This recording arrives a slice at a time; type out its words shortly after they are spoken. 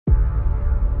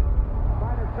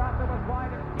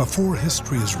Before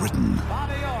history is written,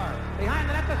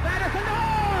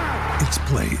 it's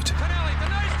played.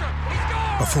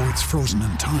 Before it's frozen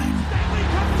in time,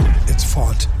 it's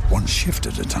fought one shift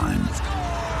at a time.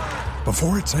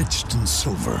 Before it's etched in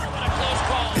silver,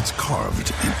 it's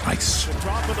carved in ice.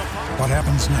 What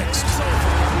happens next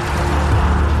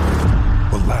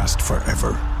will last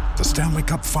forever. The Stanley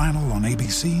Cup Final on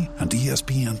ABC and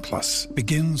ESPN Plus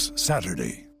begins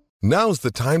Saturday. Now's the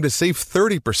time to save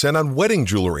 30% on wedding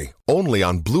jewelry, only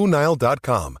on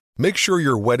BlueNile.com. Make sure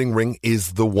your wedding ring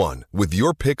is the one with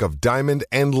your pick of diamond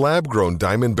and lab-grown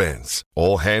diamond bands,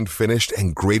 all hand-finished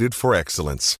and graded for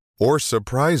excellence. Or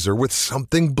surprise her with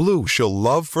something blue she'll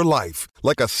love for life,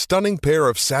 like a stunning pair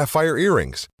of sapphire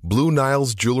earrings. Blue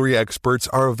Nile's jewelry experts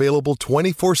are available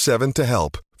 24/7 to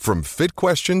help, from fit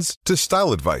questions to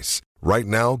style advice. Right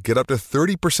now, get up to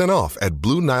 30% off at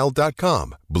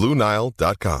BlueNile.com.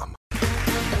 BlueNile.com.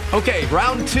 Okay,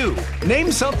 round two.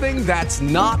 Name something that's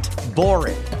not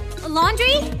boring. A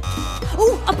laundry?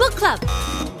 Ooh, a book club.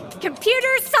 Computer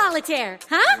solitaire,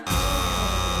 huh?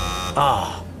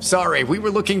 Ah, sorry, we were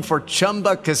looking for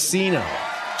Chumba Casino.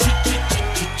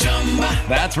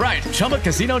 That's right,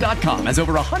 ChumbaCasino.com has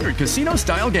over 100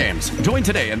 casino-style games. Join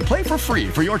today and play for free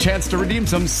for your chance to redeem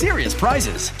some serious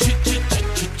prizes.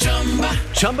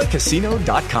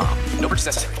 ChumbaCasino.com. No purchase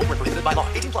necessary. Void where prohibited by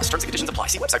law. 18 plus. Terms and conditions apply.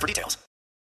 See website for details.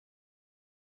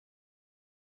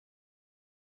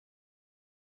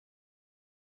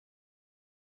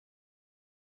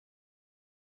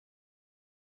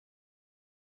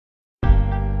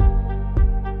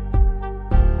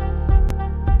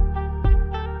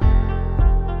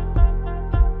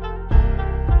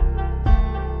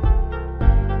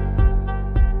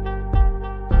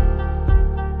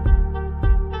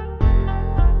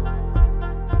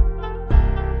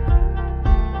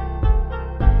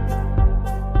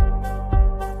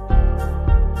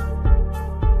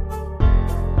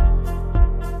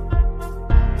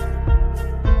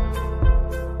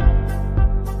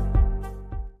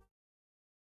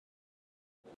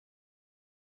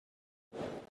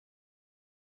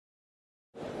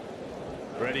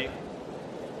 Ready?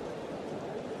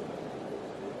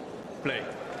 Play.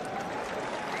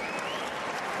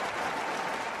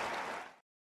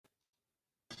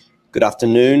 Good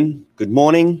afternoon, good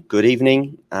morning, good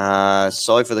evening.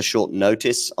 Sorry for the short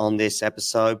notice on this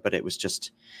episode, but it was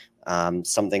just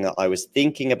something that I was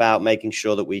thinking about making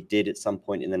sure that we did at some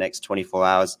point in the next 24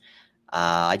 hours.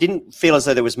 I didn't feel as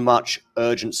though there was much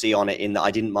urgency on it, in that I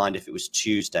didn't mind if it was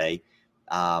Tuesday,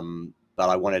 but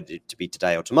I wanted it to be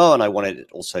today or tomorrow, and I wanted it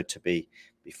also to be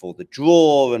before the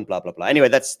draw and blah, blah, blah. Anyway,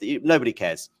 nobody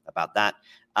cares about that.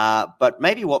 But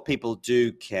maybe what people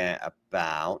do care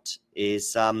about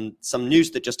is some news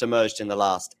that just emerged in the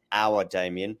last hour,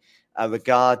 Damien,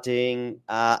 regarding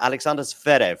Alexander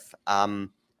Zverev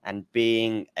and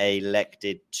being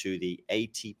elected to the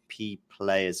ATP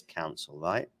Players Council,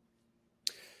 right?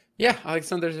 Yeah,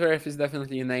 Alexander Zverev is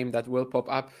definitely a name that will pop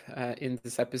up in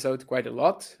this episode quite a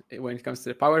lot when it comes to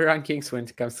the power rankings, when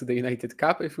it comes to the United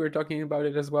Cup, if we're talking about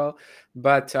it as well.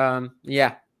 But I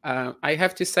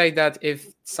have to say that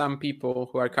if some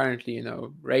people who are currently,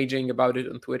 raging about it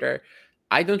on Twitter,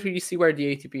 I don't really see where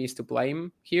the ATP is to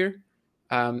blame here.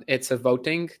 It's a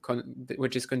voting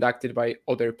which is conducted by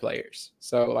other players.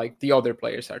 So the other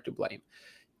players are to blame.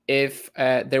 If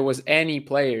there was any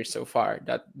player so far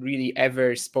that really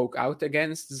ever spoke out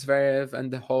against Zverev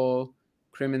and the whole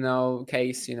criminal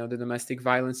case, the domestic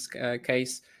violence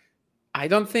case, I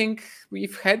don't think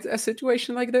we've had a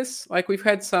situation like this. We've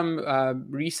had some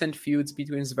recent feuds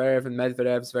between Zverev and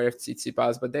Medvedev,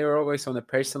 Zverev-Tsitsipas, but they were always on a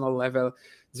personal level.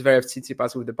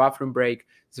 Zverev-Tsitsipas with the bathroom break,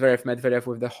 Zverev-Medvedev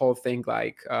with the whole thing,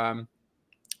 when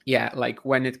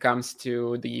it comes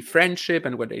to the friendship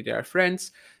and whether they are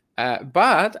friends.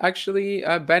 But actually,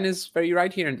 Ben is very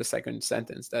right here in the second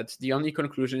sentence, that the only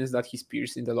conclusion is that his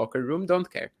peers in the locker room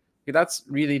don't care. That's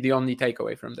really the only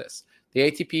takeaway from this.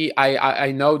 The ATP,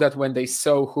 I know that when they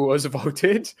saw who was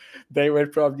voted, they were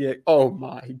probably like, oh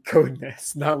my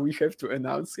goodness, now we have to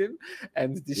announce him.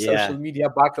 And the social media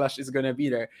backlash is going to be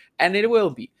there. And it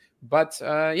will be. But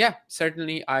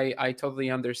certainly I totally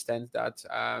understand that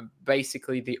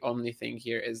basically the only thing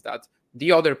here is that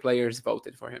the other players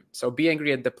voted for him. So be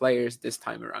angry at the players this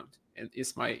time around.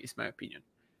 Is my opinion.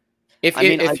 If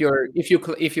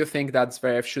you think that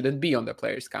Zverev shouldn't be on the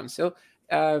Players' Council,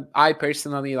 I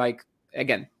personally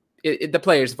the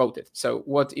players voted. So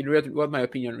what my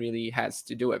opinion really has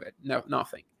to do with it? No,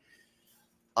 nothing.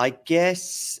 I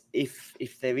guess if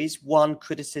there is one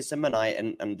criticism,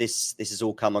 and this has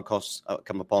all come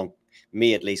upon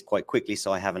me at least quite quickly,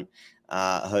 so I haven't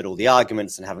heard all the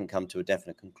arguments and haven't come to a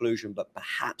definite conclusion. But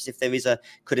perhaps if there is a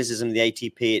criticism of the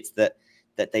ATP, it's that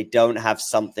they don't have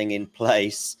something in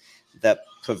place that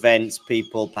prevents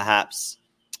people perhaps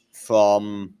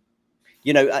from,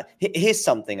 here's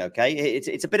something, okay?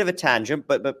 It's a bit of a tangent,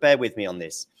 but bear with me on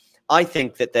this. I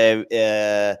think that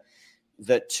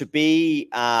that to be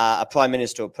a prime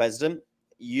minister or president,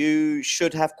 you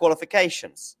should have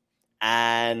qualifications.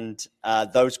 And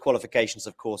those qualifications,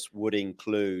 of course, would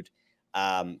include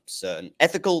certain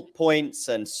ethical points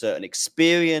and certain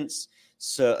experience,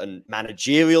 certain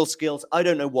managerial skills. I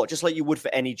don't know what, just like you would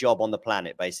for any job on the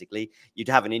planet, basically. You'd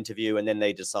have an interview and then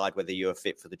they decide whether you're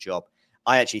fit for the job.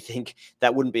 I actually think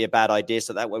that wouldn't be a bad idea.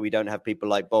 So that way we don't have people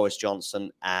like Boris Johnson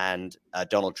and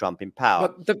Donald Trump in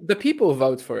power. But the people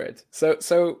vote for it.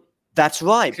 So that's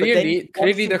right. Clearly,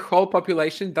 the whole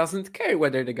population doesn't care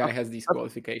whether the guy has these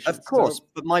qualifications. Of course. So,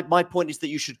 but my point is that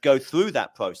you should go through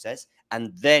that process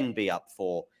and then be up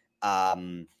for,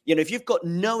 if you've got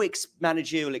no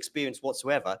managerial experience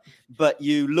whatsoever, but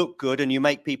you look good and you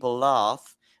make people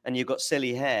laugh and you've got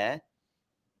silly hair,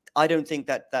 I don't think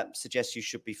that suggests you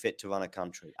should be fit to run a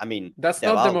country. I mean, that's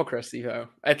not democracy, though.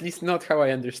 At least not how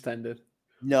I understand it.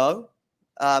 No,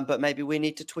 but maybe we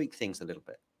need to tweak things a little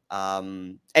bit.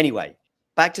 Anyway,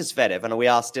 back to Zverev, and we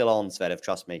are still on Zverev,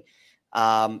 trust me.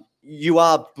 You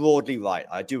are broadly right.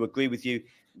 I do agree with you.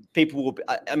 People will be,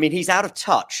 he's out of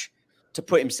touch to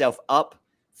put himself up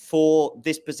for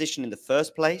this position in the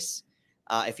first place.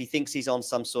 If he thinks he's on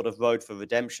some sort of road for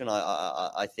redemption,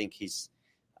 I think he's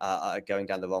going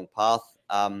down the wrong path.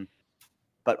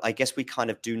 But I guess we kind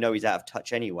of do know he's out of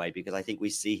touch anyway, because I think we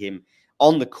see him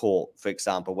on the court, for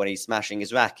example, when he's smashing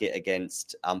his racket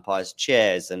against umpires'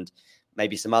 chairs, and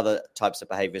maybe some other types of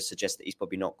behaviors suggest that he's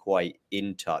probably not quite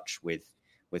in touch with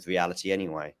reality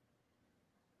anyway.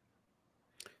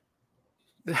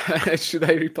 Should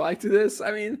I reply to this?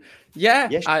 I mean, yeah.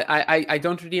 Yes. I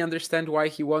don't really understand why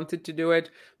he wanted to do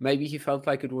it. Maybe he felt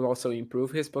like it would also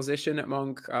improve his position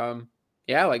among,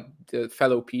 like the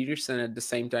fellow peers, and at the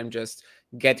same time just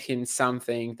get him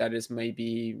something that is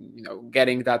maybe,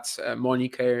 getting that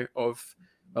moniker of,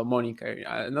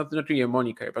 not really a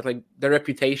moniker, but like the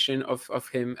reputation of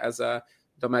him as a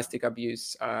domestic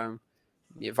abuse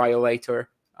violator.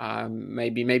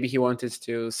 Maybe he wanted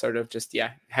to sort of just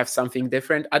have something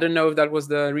different. I don't know if that was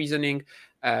the reasoning.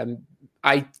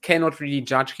 I cannot really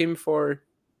judge him for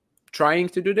trying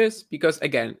to do this, because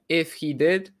again, if he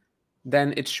did,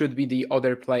 then it should be the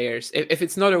other players. If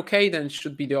it's not okay, then it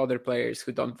should be the other players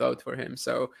who don't vote for him.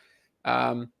 So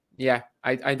I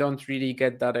don't really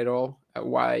get that at all.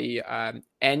 Why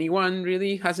anyone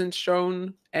really hasn't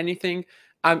shown anything.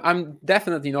 I'm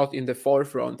definitely not in the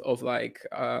forefront of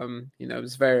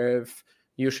Zverev,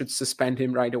 you should suspend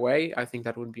him right away. I think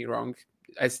that would be wrong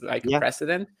as a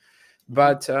precedent.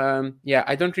 But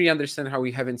I don't really understand how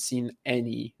we haven't seen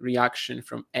any reaction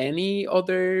from any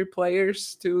other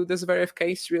players to the Zverev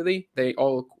case, really. They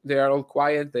are all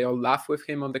quiet. They all laugh with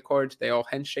him on the court. They all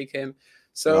handshake him.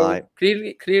 So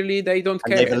clearly they don't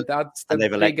care. That's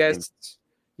the biggest...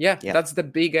 Yeah, that's the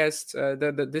biggest.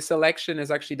 This election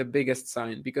is actually the biggest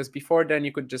sign, because before then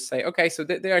you could just say, okay, so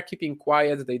they are keeping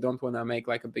quiet. They don't want to make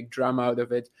like a big drama out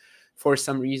of it for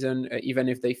some reason, even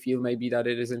if they feel maybe that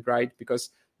it isn't right.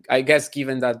 Because I guess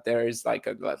given that there is like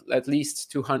at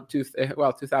least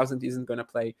 2,000 isn't going to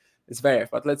play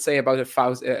Zverev, but let's say about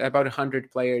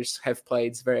 100 players have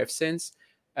played Zverev since.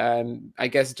 I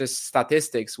guess just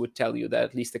statistics would tell you that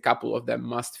at least a couple of them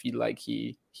must feel like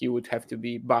he would have to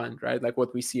be banned, right? Like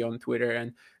what we see on Twitter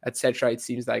and etc. It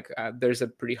seems like there's a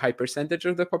pretty high percentage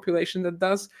of the population that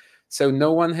does. So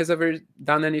no one has ever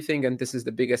done anything, and this is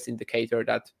the biggest indicator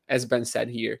that, as Ben said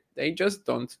here, they just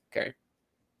don't care.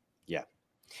 Yeah.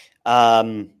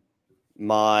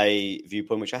 My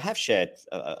viewpoint, which I have shared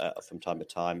from time to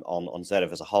time on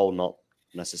Zverev as a whole, not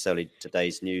necessarily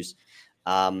today's news,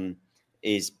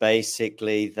 is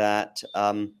basically that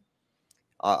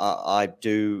I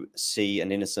do see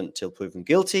an innocent till proven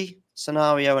guilty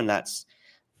scenario, and that's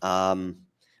I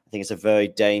think it's a very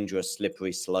dangerous,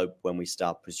 slippery slope when we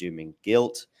start presuming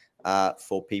guilt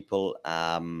for people,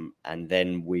 and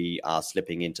then we are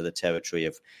slipping into the territory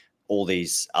of all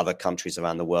these other countries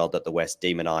around the world that the West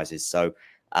demonizes. So,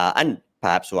 and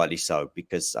perhaps rightly so,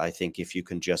 because I think if you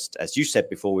can just, as you said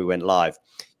before we went live,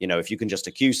 if you can just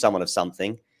accuse someone of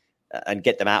something and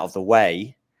get them out of the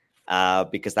way,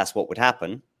 because that's what would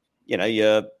happen.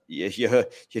 You're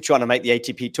trying to make the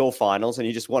ATP Tour finals, and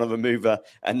you just want to remove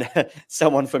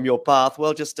someone from your path.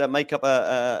 Well, just make up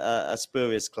a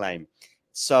spurious claim.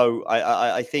 So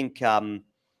I think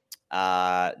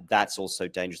that's also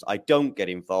dangerous. I don't get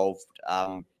involved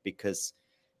because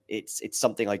it's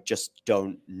something I just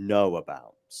don't know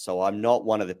about. So I'm not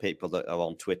one of the people that are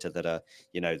on Twitter that are,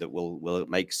 that will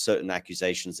make certain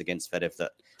accusations against Zverev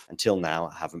that until now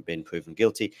haven't been proven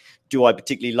guilty. Do I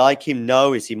particularly like him?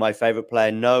 No. Is he my favorite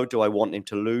player? No. Do I want him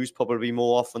to lose? Probably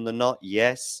more often than not.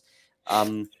 Yes.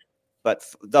 But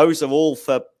those are all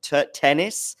for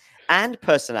tennis and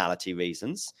personality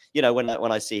reasons.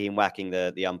 When I see him whacking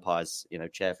the umpire's,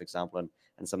 chair, for example,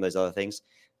 and some of those other things.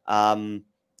 And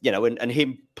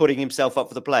him putting himself up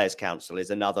for the Players' Council is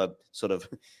another sort of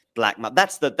black mark.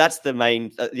 That's the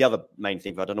main, the other main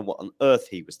thing. I don't know what on earth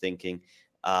he was thinking.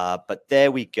 But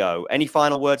there we go. Any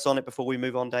final words on it before we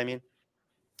move on, Damien?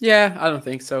 Yeah, I don't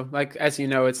think so. Like, as you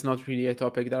know, it's not really a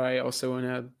topic that I also want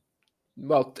to.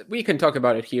 Well, we can talk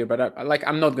about it here, but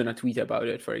I'm not going to tweet about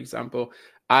it, for example.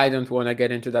 I don't want to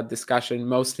get into that discussion,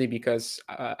 mostly because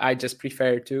I just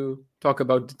prefer to talk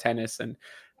about the tennis, and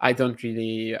I don't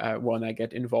really want to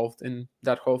get involved in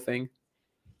that whole thing.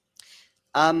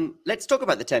 Let's talk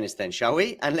about the tennis then, shall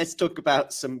we? And let's talk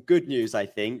about some good news, I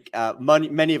think.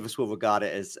 Many of us will regard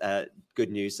it as good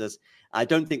news. As I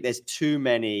don't think there's too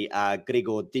many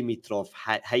Grigor Dimitrov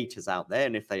haters out there.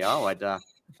 And if they are,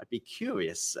 I'd be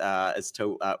curious as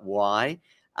to why.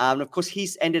 Of course,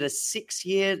 he's ended a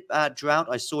 6-year drought.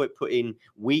 I saw it put in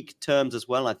week terms as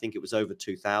well. I think it was over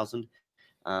 2,000.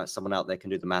 Someone out there can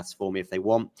do the maths for me if they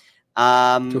want.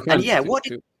 And yeah, what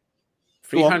did...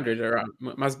 300 around,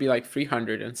 must be like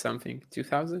 300 and something.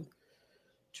 2,000.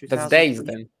 That's days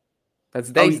then.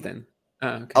 Then.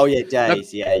 Okay. Oh yeah,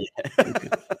 days. Yeah.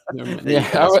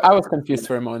 Yeah, I was confused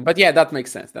for a moment, but yeah, that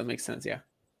makes sense. Yeah,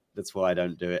 that's why I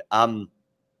don't do it.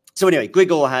 So anyway,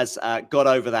 Grigor has got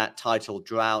over that title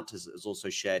drought. Has also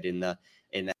shared in the.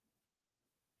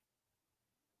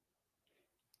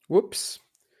 Whoops.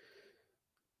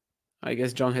 I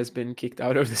guess John has been kicked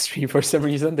out of the stream for some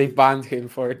reason. They banned him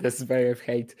for this Zverev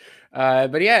hate.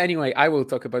 But yeah, anyway, I will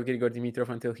talk about Grigor Dimitrov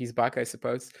until he's back, I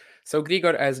suppose. So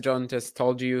Grigor, as John just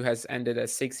told you, has ended a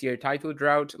 6-year title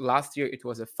drought. Last year, it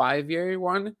was a 5-year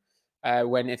one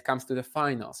when it comes to the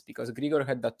finals, because Grigor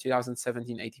had that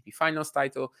 2017 ATP Finals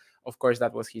title. Of course,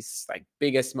 that was his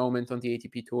biggest moment on the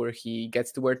ATP Tour. He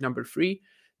gets to world number 3.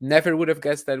 Never would have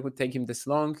guessed that it would take him this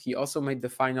long. He also made the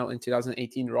final in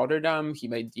 2018 Rotterdam. He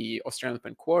made the Australian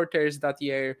Open quarters that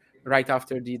year, right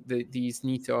after these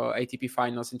NITO ATP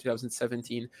finals in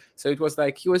 2017. So it was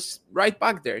he was right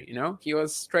back there, He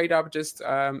was straight up just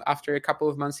after a couple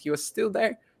of months, he was still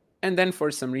there. And then for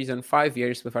some reason, 5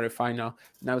 years without a final,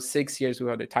 now 6 years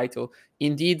without a title.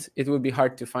 Indeed, it would be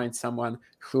hard to find someone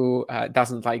who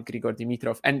doesn't like Grigor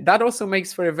Dimitrov. And that also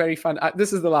makes for a very fun...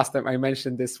 this is the last time I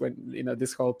mentioned this when,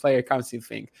 this whole player council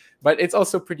thing. But it's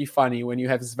also pretty funny when you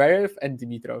have Zverev and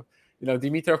Dimitrov.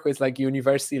 Dimitrov is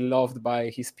universally loved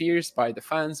by his peers, by the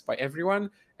fans, by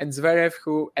everyone. And Zverev,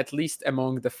 who at least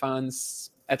among the fans,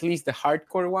 at least the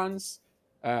hardcore ones,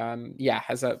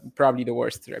 has probably the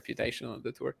worst reputation on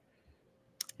the tour.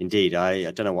 Indeed.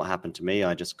 I don't know what happened to me.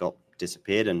 I just got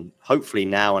disappeared. And hopefully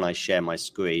now when I share my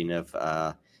screen of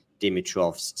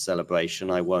Dimitrov's celebration,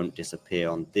 I won't disappear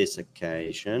on this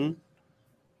occasion.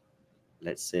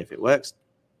 Let's see if it works.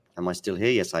 Am I still here?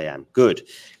 Yes, I am. Good.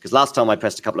 Because last time I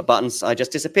pressed a couple of buttons, I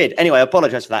just disappeared. Anyway, I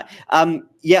apologize for that.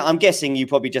 I'm guessing you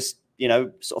probably just,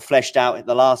 sort of fleshed out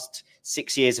the last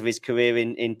 6 years of his career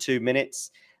in 2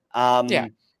 minutes. Yeah.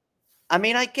 I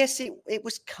mean, I guess it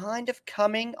was kind of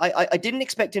coming. I didn't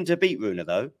expect him to beat Rune,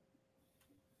 though.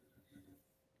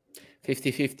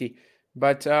 50-50.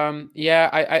 But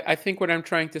I think what I'm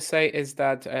trying to say is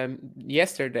that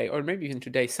yesterday, or maybe even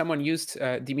today, someone used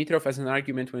Dimitrov as an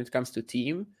argument when it comes to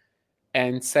team,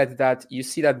 and said that you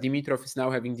see that Dimitrov is now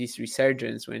having this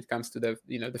resurgence when it comes to the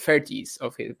the 30s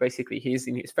of his. Basically, he's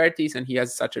in his 30s and he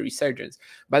has such a resurgence.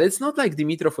 But it's not like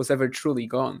Dimitrov was ever truly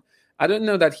gone. I don't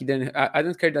know that he didn't. I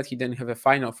don't care that he didn't have a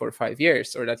final for 5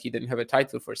 years or that he didn't have a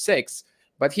title for 6.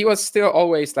 But he was still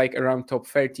always around top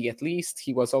 30 at least.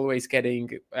 He was always getting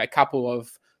a couple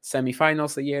of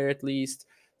semifinals a year at least.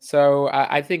 So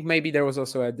I think maybe there was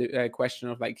also a question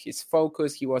of his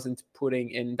focus. He wasn't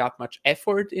putting in that much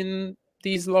effort in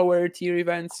these lower tier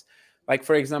events.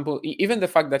 For example, even the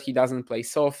fact that he doesn't play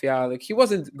Sofia, he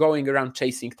wasn't going around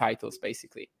chasing titles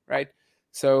basically, right?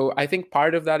 So I think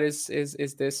part of that is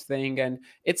this thing, and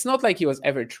it's not like he was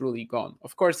ever truly gone.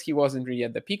 Of course, he wasn't really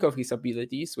at the peak of his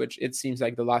abilities, which it seems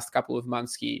like the last couple of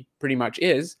months he pretty much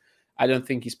is. I don't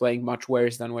think he's playing much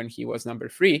worse than when he was number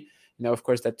 3. Of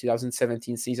course, that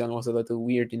 2017 season was a little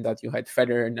weird in that you had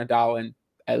Federer, Nadal, and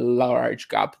a large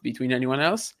gap between anyone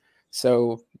else.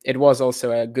 So it was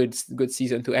also a good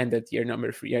season to end at year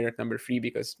number 3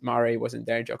 because Murray wasn't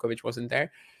there, Djokovic wasn't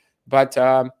there. But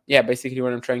basically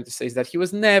what I'm trying to say is that he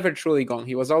was never truly gone.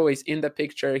 He was always in the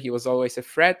picture. He was always a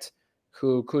threat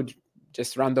who could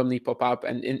just randomly pop up.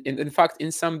 And in fact,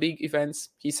 in some big events,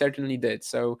 he certainly did.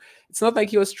 So it's not like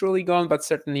he was truly gone, but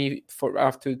certainly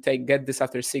get this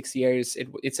after 6 years,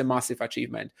 it's a massive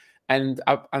achievement. And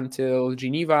up until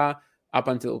Geneva, up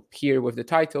until here with the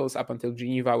titles, up until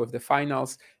Geneva with the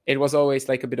finals, it was always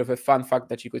like a bit of a fun fact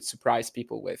that you could surprise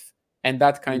people with. And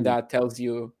that kind of tells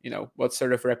you, what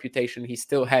sort of reputation he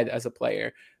still had as a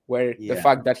player, where the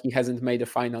fact that he hasn't made a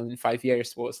final in 5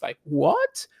 years was like,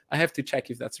 what? I have to check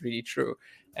if that's really true.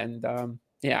 And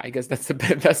I guess that's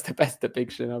the best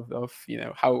depiction of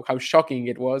how shocking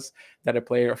it was that a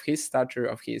player of his stature,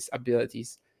 of his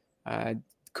abilities,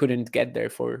 couldn't get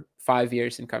there for 5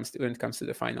 years when it comes to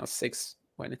the finals, 6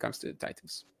 when it comes to the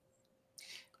titles.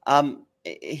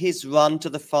 His run to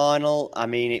the final, I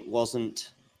mean, it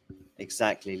wasn't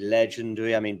exactly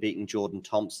legendary. I mean, beating Jordan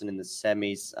Thompson in the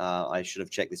semis. I should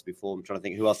have checked this before. I'm trying to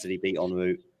think, who else did he beat en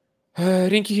route?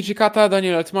 Rinky Hijikata,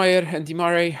 Daniel Altmaier, Andy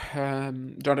Murray,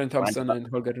 Jordan Thompson, and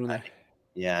Holger Rune.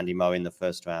 Yeah, Andy Murray in the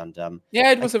first round.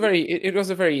 It was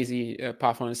a very easy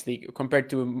path, honestly, compared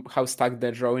to how stacked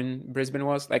the draw in Brisbane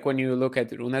was. Like when you look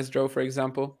at Rune's draw, for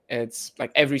example, it's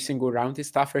like every single round is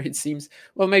tougher, it seems.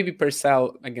 Well, maybe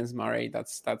Purcell against Murray,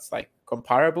 that's like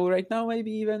comparable right now,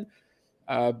 maybe even.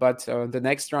 But the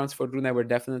next rounds for Rune were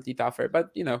definitely tougher.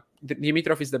 But,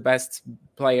 Dimitrov is the best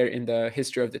player in the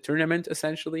history of the tournament,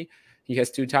 essentially. He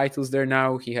has 2 titles there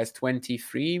now. He has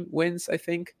 23 wins, I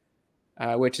think,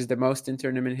 which is the most in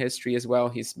tournament history as well.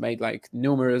 He's made like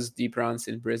numerous deep runs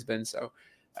in Brisbane. So,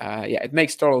 it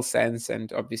makes total sense.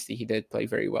 And obviously he did play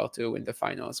very well to win the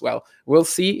final as well. We'll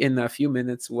see in a few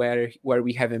minutes where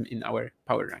we have him in our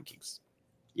power rankings.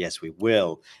 Yes, we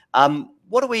will.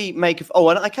 What do we make of... Oh,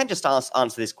 and I can just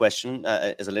answer this question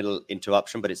as a little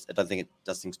interruption, but I don't think it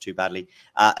does things too badly.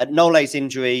 At Nole's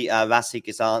injury, Rasik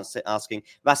is asking,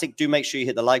 Rasik, do make sure you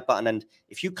hit the like button. And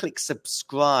if you click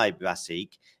subscribe,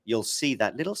 Rasik, you'll see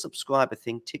that little subscriber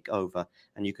thing tick over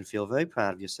and you can feel very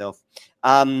proud of yourself.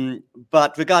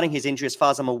 But regarding his injury, as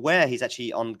far as I'm aware, he's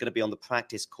actually going to be on the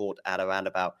practice court at around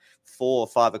about 4 or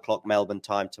 5 o'clock Melbourne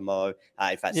time tomorrow.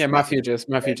 Matthew just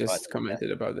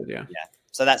commented about it. Yeah.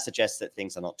 So that suggests that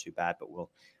things are not too bad, but we'll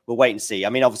wait and see. I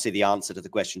mean, obviously the answer to the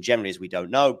question generally is we don't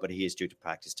know, but he is due to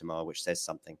practice tomorrow, which says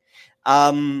something.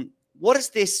 What does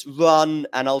this run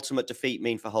and ultimate defeat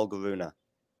mean for Holger Rune? I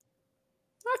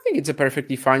think it's a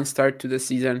perfectly fine start to the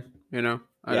season.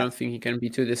 I don't think he can be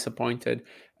too disappointed.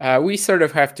 We sort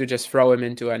of have to just throw him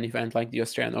into an event like the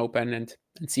Australian Open and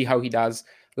see how he does.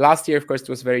 Last year, of course, it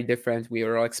was very different. We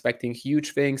were all expecting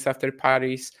huge things after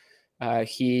Paris.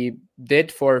 He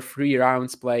did for 3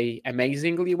 rounds play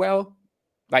amazingly well,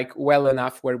 like well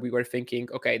enough where we were thinking,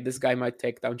 okay, this guy might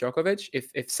take down Djokovic.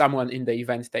 If someone in the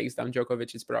event takes down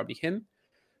Djokovic, it's probably him.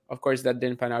 Of course, that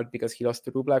didn't pan out because he lost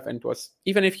to Rublev, and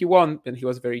even if he won, and he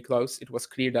was very close, it was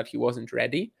clear that he wasn't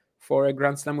ready for a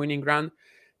Grand Slam winning run.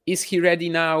 Is he ready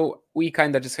now? We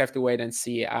kind of just have to wait and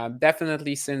see.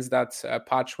 Definitely since that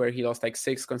patch where he lost like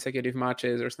 6 consecutive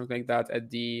matches or something like that in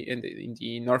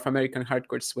the North American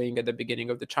hardcourt swing at the beginning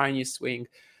of the Chinese swing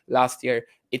last year,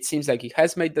 it seems like he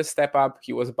has made the step up.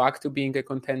 He was back to being a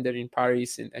contender in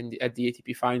Paris and at the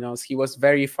ATP finals. He was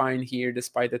very fine here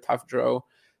despite the tough draw.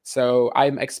 So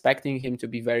I'm expecting him to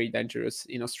be very dangerous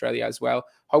in Australia as well.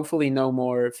 Hopefully no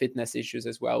more fitness issues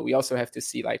as well. We also have to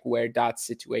see like where that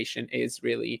situation is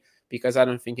really, because I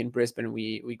don't think in Brisbane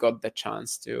we got the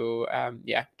chance to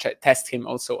test him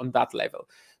also on that level.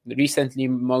 Recently,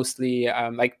 mostly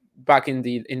like back in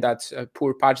that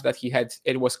poor patch that he had,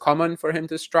 it was common for him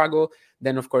to struggle.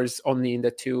 Then of course only in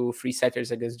the 2 free setters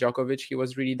against Djokovic he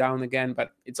was really down again,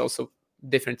 but it's also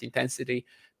different intensity.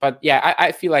 But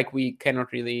I feel like we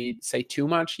cannot really say too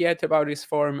much yet about his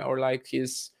form or like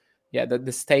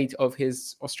the state of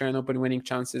his Australian Open winning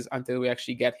chances until we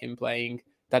actually get him playing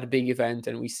that big event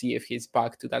and we see if he's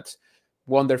back to that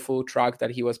wonderful track that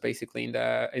he was basically in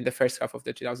the first half of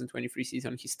the 2023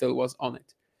 season. He still was on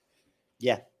it.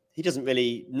 Yeah, he doesn't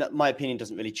really, my opinion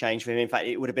doesn't really change for him. In fact,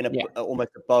 it would have been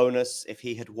almost a bonus if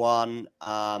he had won.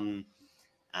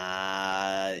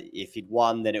 If he'd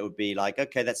won, then it would be like,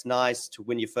 okay, that's nice to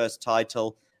win your first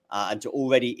title and to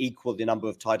already equal the number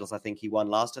of titles I think he won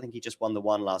last. I think he just won the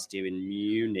one last year in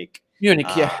Munich.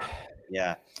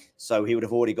 Yeah. So he would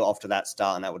have already got off to that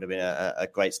start, and that would have been a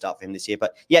great start for him this year.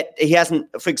 But yet he hasn't,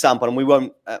 for example, and we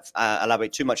won't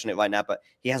elaborate too much on it right now, but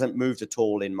he hasn't moved at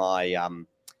all in my power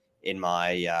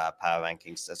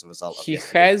rankings as a result of He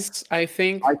has, I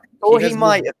think. I thought he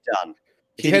might have done.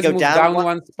 He has moved down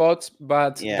one spot,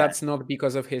 but that's not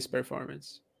because of his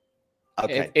performance.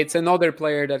 Okay. It's another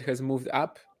player that has moved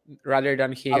up rather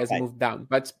than he has Okay. moved down.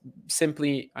 But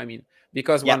simply, I mean,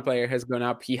 because Yep. one player has gone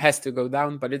up, he has to go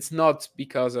down. But it's not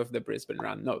because of the Brisbane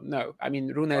run. No. I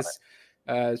mean, Rune's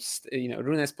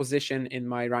position in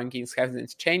my rankings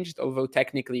hasn't changed, although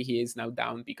technically he is now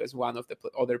down because one of the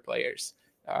other players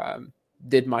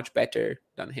did much better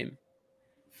than him.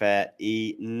 Fair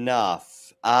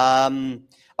enough.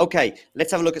 Okay,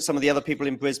 let's have a look at some of the other people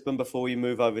in Brisbane before we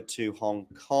move over to Hong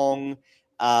Kong.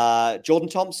 Jordan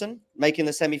Thompson making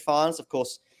the semi-finals. Of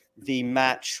course, the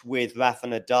match with Rafa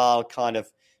Nadal kind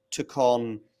of took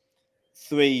on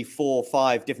 3, 4,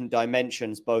 5 different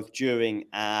dimensions, both during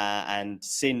and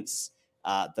since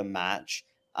the match.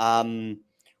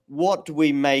 What do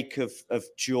we make of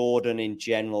Jordan in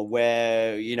general?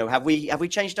 Where, have we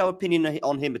changed our opinion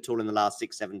on him at all in the last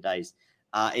 6-7 days?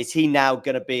 Is he now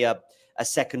going to be a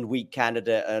second week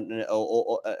candidate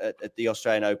or at the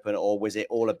Australian Open, or was it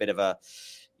all a bit of a,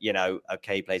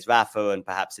 okay, he plays Rafa, and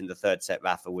perhaps in the third set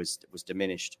Rafa was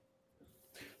diminished?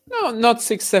 No, not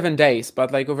 6-7 days,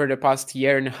 but like over the past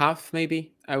year and a half,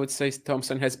 maybe, I would say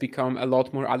Thompson has become a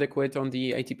lot more adequate on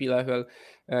the ATP level.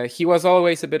 He was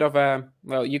always a bit of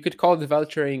you could call it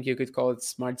vulturing, you could call it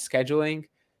smart scheduling.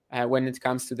 When it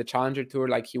comes to the Challenger Tour,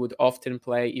 like he would often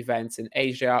play events in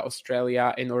Asia,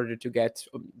 Australia, in order to get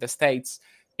the States.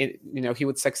 He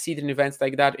would succeed in events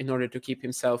like that in order to keep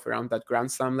himself around that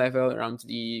Grand Slam level, around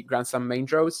the Grand Slam main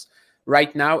draws.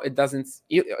 Right now, it doesn't,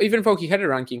 even though he had a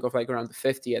ranking of like around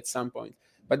 50 at some point,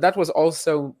 but that was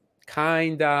also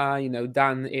kind of,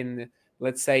 done in,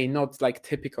 let's say, not like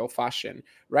typical fashion.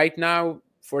 Right now,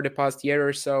 for the past year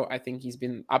or so, I think he's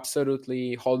been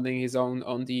absolutely holding his own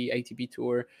on the ATP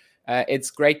Tour. It's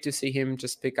great to see him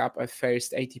just pick up a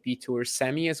first ATP Tour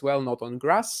semi as well, not on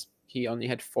grass. He only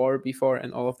had 4 before,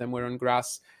 and all of them were on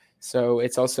grass. So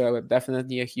it's also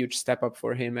definitely a huge step up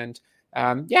for him. And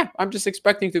I'm just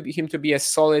expecting him to be a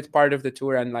solid part of the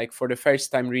tour. And like for the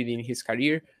first time really in his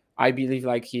career, I believe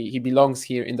like he belongs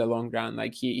here in the long run.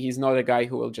 Like he's not a guy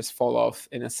who will just fall off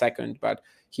in a second, but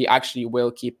he actually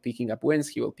will keep picking up wins.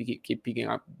 He will keep picking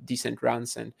up decent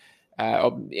runs, and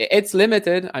it's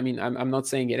limited. I mean, I'm not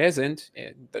saying it isn't.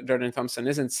 Jordan Thompson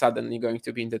isn't suddenly going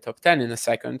to be in the top 10 in a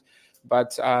second,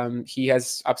 but he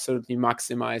has absolutely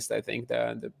maximized, I think,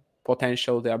 the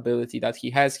potential, the ability that he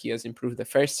has. He has improved the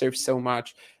first serve so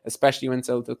much, especially when it's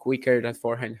a little quicker. That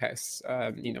forehand has,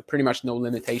 pretty much no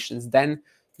limitations. Then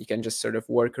he can just sort of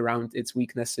work around its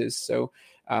weaknesses. So,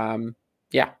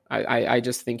 I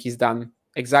just think he's done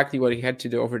exactly what he had to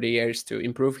do over the years to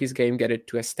improve his game, get it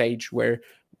to a stage where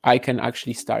I can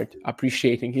actually start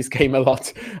appreciating his game a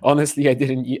lot. Honestly,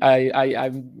 I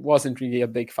wasn't really a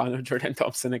big fan of Jordan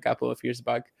Thompson a couple of years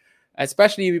back,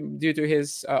 especially due to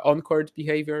his on-court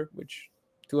behavior, which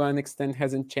to an extent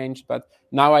hasn't changed. But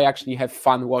now I actually have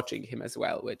fun watching him as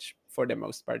well, which for the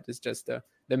most part is just the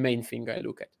main thing I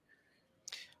look at.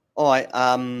 All right.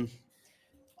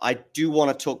 I do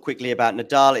want to talk quickly about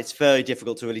Nadal. It's very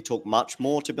difficult to really talk much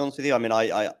more, to be honest with you. I mean,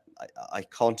 I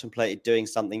contemplated doing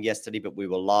something yesterday, but we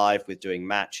were live with doing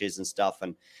matches and stuff.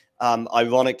 And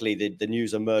ironically, the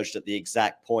news emerged at the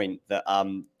exact point that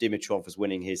Dimitrov was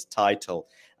winning his title.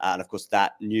 And of course,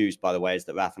 that news, by the way, is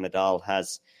that Rafa Nadal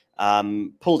has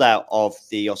pulled out of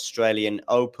the Australian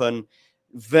Open.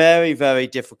 Very, very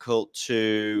difficult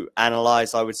to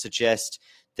analyze, I would suggest.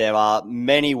 There are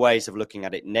many ways of looking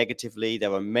at it negatively.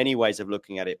 There are many ways of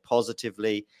looking at it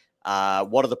positively.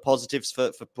 What are the positives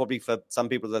for some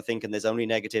people that are thinking there's only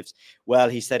negatives? Well,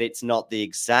 he said it's not the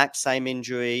exact same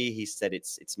injury. He said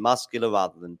it's muscular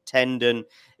rather than tendon.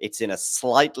 It's in a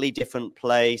slightly different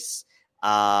place.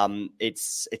 If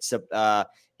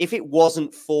it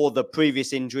wasn't for the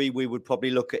previous injury, we would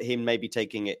probably look at him maybe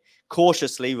taking it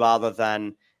cautiously rather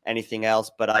than anything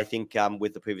else. But I think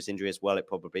with the previous injury as well, it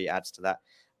probably adds to that.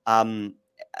 Are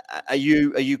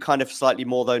you kind of slightly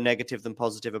more though negative than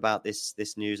positive about this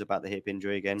news about the hip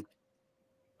injury again?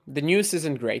 The news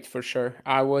isn't great for sure.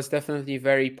 I was definitely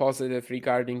very positive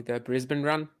regarding the Brisbane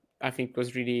run. I think it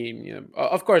was really,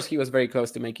 of course he was very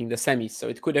close to making the semis, so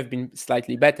it could have been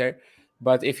slightly better.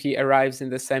 But if he arrives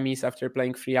in the semis after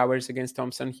playing 3 hours against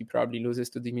Thompson, he probably loses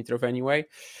to Dimitrov anyway.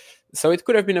 So it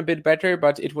could have been a bit better,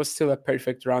 but it was still a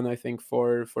perfect run, I think,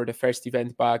 for the first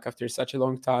event back after such a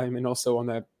long time, and also on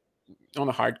a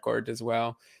hard court as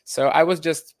well. So I was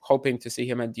just hoping to see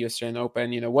him at the Australian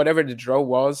Open. Whatever the draw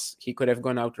was, he could have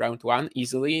gone out round 1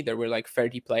 easily. There were like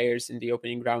 30 players in the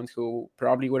opening round who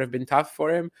probably would have been tough for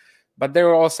him. But there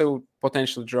were also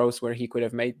potential draws where he could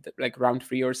have made like round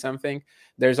 3 or something.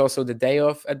 There's also the day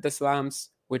off at the Slams,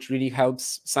 which really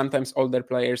helps. Sometimes older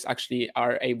players actually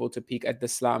are able to peak at the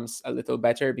slams a little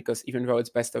better, because even though it's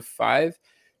best of 5,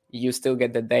 you still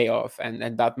get the day off,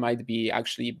 and that might be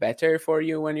actually better for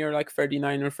you when you're like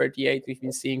 39 or 38. We've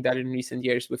been seeing that in recent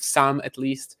years with some, at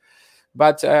least.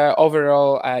 But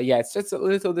overall, it's just a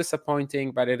little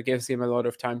disappointing, but it gives him a lot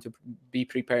of time to be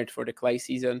prepared for the clay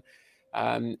season.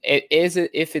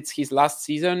 If it's his last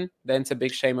season, then it's a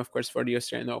big shame, of course, for the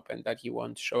Australian Open that he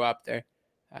won't show up there.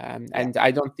 And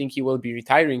I don't think he will be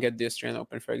retiring at the Australian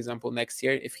Open, for example, next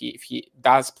year. If he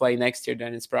does play next year,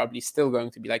 then it's probably still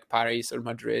going to be like Paris or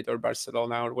Madrid or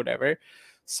Barcelona or whatever.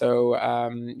 So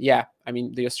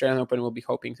the Australian Open will be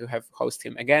hoping to host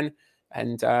him again,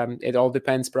 and it all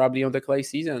depends probably on the clay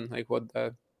season, like what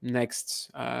the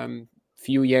next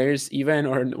few years even,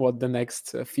 or what the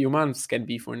next few months can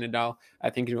be for Nadal. I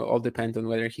think it will all depend on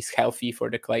whether he's healthy for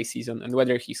the clay season and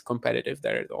whether he's competitive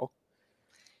there at all.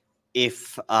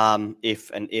 If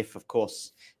of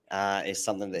course is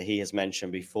something that he has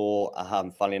mentioned before,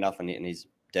 funnily enough, and he's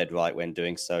dead right when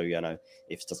doing so.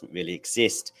 If doesn't really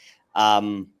exist,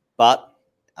 but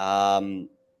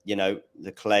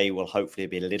the clay will hopefully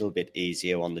be a little bit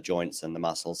easier on the joints and the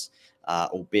muscles,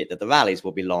 albeit that the rallies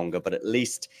will be longer, but at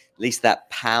least that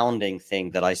pounding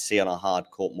thing that I see on a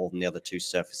hard court more than the other two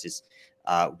surfaces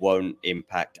won't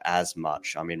impact as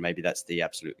much. I mean, maybe that's the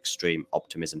absolute extreme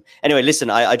optimism. Anyway,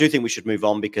 listen, I do think we should move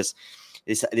on, because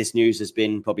this news has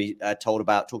been probably talked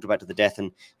about to the death.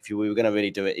 And if we were going to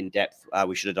really do it in depth,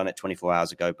 we should have done it 24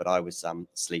 hours ago, but I was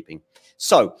sleeping.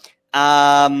 So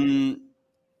Hong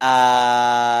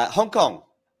Kong,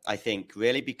 I think,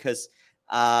 really, because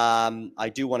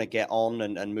I do want to get on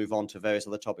and move on to various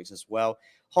other topics as well.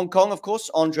 Hong Kong, of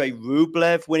course, Andrei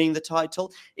Rublev winning the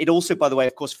title. It also, by the way,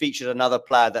 of course, featured another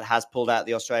player that has pulled out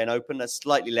the Australian Open. There's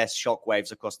slightly less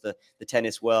shockwaves across the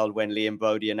tennis world when Liam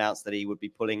Brody announced that he would be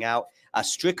pulling out.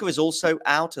 Stricker is also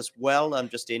out as well. I'm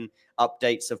just in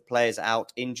updates of players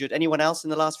out injured. Anyone else in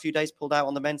the last few days pulled out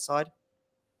on the men's side?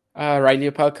 Riley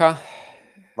Opelka,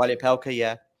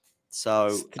 yeah. So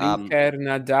Stricker,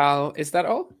 Nadal. Is that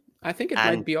all? I think it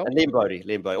might be all. And Liam Brody.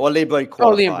 Well, Liam Brody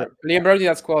qualified. Liam Brody,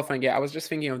 that's qualifying. Yeah, I was just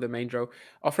thinking of the main draw.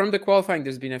 From the qualifying,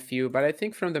 there's been a few, but I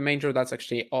think from the main draw, that's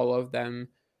actually all of them.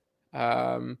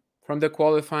 From the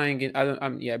qualifying,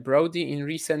 Brody in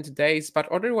recent days,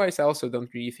 but otherwise, I also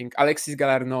don't really think Alexis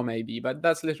Galarneau maybe, but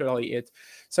that's literally it.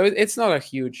 So it's not a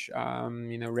huge,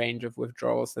 range of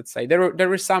withdrawals. Let's say there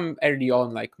were some early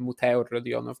on, like Muteo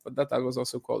Rodionov, but that was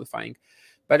also qualifying.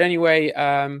 But anyway,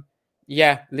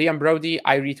 Liam Brody,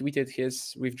 I retweeted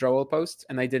his withdrawal post,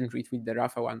 and I didn't retweet the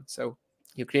Rafa one. So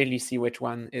you clearly see which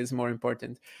one is more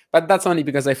important. But that's only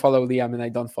because I follow Liam and I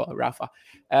don't follow Rafa.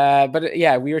 But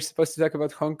we were supposed to talk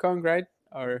about Hong Kong, right?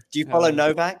 Or do you follow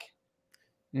Novak?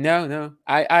 No.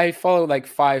 I follow like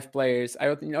 5 players. I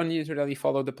only really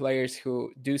follow the players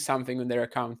who do something on their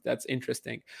account that's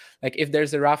interesting. Like if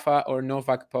there's a Rafa or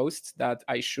Novak post that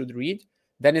I should read,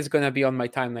 then it's going to be on my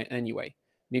timeline anyway.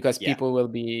 Because people will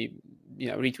be,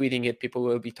 retweeting it. People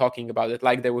will be talking about it,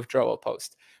 like the withdrawal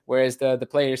post. Whereas the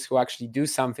players who actually do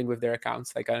something with their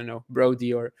accounts, like, I don't know,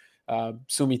 Brody or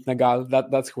Sumit Nagal,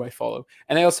 that's who I follow.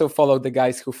 And I also follow the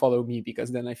guys who follow me, because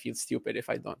then I feel stupid if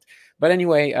I don't. But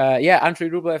anyway, Andrei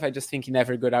Rublev, I just think he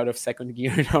never got out of second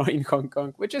gear in Hong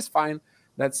Kong, which is fine.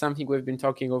 That's something we've been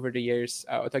talking about over the years,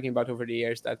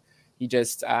 that he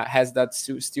just has that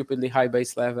stupidly high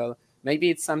base level. Maybe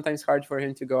it's sometimes hard for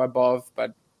him to go above,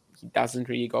 but he doesn't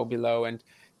really go below. And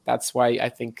that's why I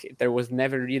think there was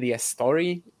never really a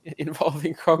story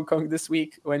involving Hong Kong this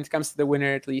week when it comes to the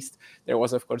winner, at least. There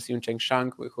was, of course, Yuncheng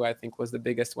Shang, who I think was the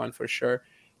biggest one for sure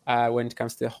when it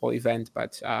comes to the whole event.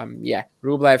 But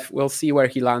Rublev, we'll see where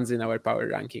he lands in our power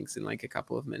rankings in like a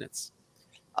couple of minutes.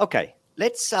 Okay,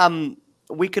 let's...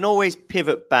 we can always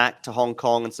pivot back to Hong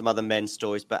Kong and some other men's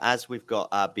stories, but as we've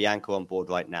got Bianca on board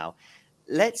right now,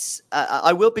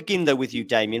 I will begin, though, with you,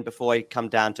 Damien, before I come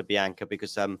down to Bianca,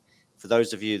 because for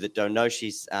those of you that don't know,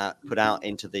 she's put out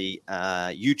into the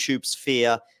YouTube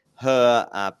sphere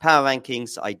her power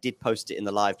rankings. I did post it in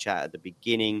the live chat at the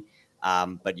beginning,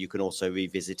 but you can also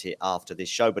revisit it after this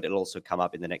show, but it'll also come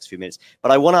up in the next few minutes.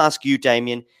 But I want to ask you,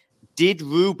 Damien, did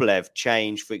Rublev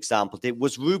change, for example?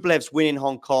 Was Rublev's win in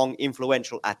Hong Kong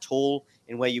influential at all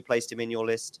in where you placed him in your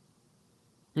list?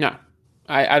 No.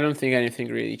 I don't think anything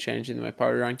really changed in my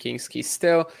power rankings. He's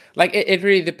still, like, it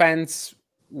really depends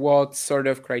what sort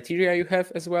of criteria you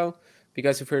have as well.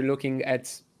 Because if we're looking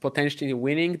at potentially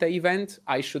winning the event,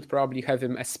 I should probably have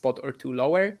him a spot or 2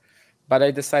 lower. But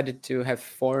I decided to have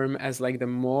form as like the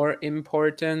more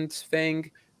important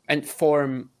thing. And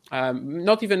form,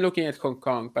 not even looking at Hong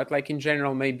Kong, but like in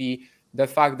general, maybe the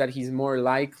fact that he's more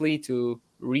likely to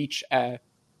reach a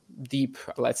deep,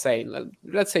 let's say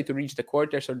to reach the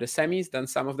quarters or the semis than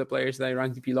some of the players that I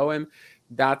ranked below him,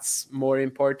 that's more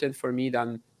important for me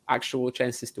than actual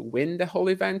chances to win the whole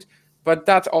event. But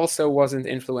that also wasn't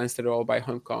influenced at all by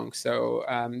Hong Kong. So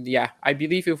I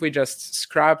believe if we just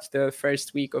scrapped the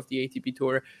first week of the ATP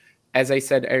Tour, as I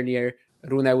said earlier,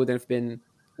 Rune would have been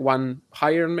one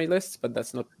higher on my list, but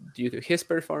that's not due to his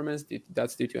performance.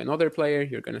 That's due to another player.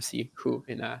 You're going to see who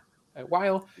in a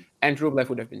while. And Rublev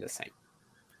would have been the same.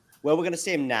 Well, we're going to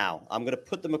see him now. I'm going to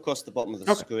put them across the bottom of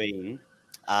the screen.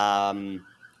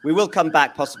 We will come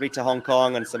back possibly to Hong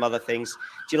Kong and some other things.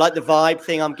 Do you like the vibe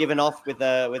thing I'm giving off with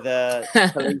the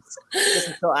police? Just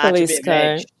to sort of add a bit of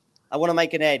edge. I want to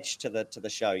make an edge to the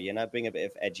show, bring a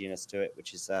bit of edginess to it,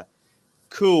 which is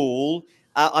cool.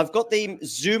 I've got them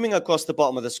zooming across the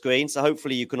bottom of the screen, so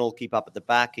hopefully you can all keep up at the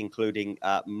back, including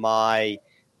my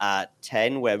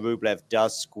 10, where Rublev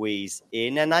does squeeze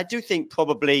in. And I do think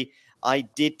probably I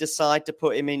did decide to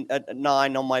put him in at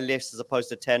 9 on my list as opposed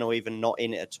to 10 or even not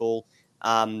in it at all,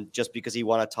 just because he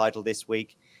won a title this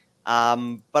week.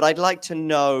 But I'd like to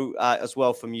know as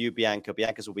well from you, Bianca.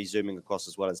 Bianca's will be zooming across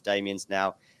as well as Damien's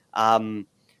now.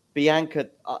 Bianca,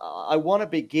 I want to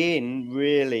begin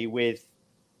really with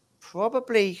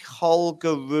probably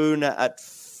Holger Rune at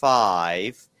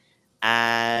 5,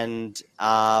 and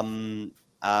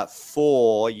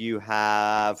 4 you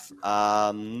have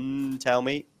tell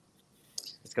me.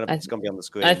 It's gonna be on the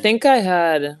screen. I think I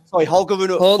had Holger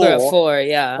Rune at 4,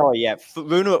 yeah. Oh yeah,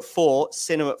 Rune at 4,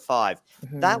 Sinner at 5.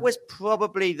 Mm-hmm. That was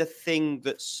probably the thing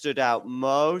that stood out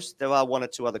most. There are one or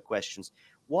two other questions.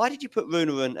 Why did you put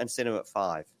Rune and Sinner at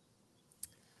 5?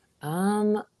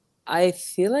 I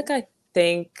feel like I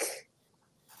think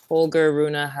Holger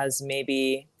Rune has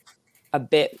maybe a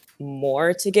bit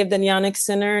more to give than Jannik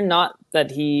Sinner. Not that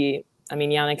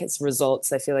Jannik's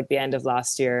results, I feel like the end of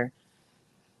last year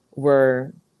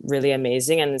were really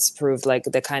amazing, and it's proved like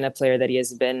the kind of player that he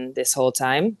has been this whole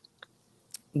time.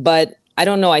 But I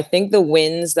don't know. I think the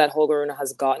wins that Holger Rune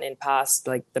has gotten in past,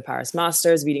 like the Paris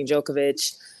Masters, beating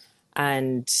Djokovic,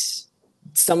 and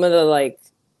some of the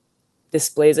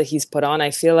displays that he's put on,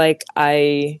 I feel like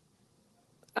I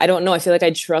don't know. I feel like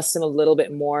I trust him a little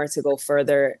bit more to go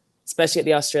further, especially at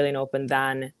the Australian Open,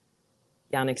 than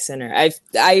Jannik Sinner.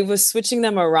 I was switching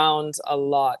them around a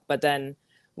lot, but then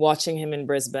watching him in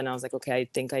Brisbane, I was like, okay, I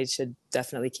think I should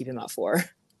definitely keep him at 4.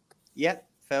 Yeah,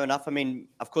 fair enough. I mean,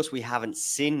 of course, we haven't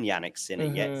seen Jannik Sinner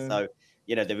yet, so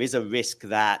there is a risk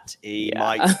that he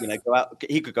might, go out.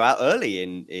 He could go out early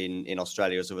in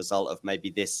Australia as a result of maybe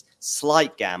this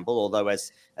slight gamble. Although,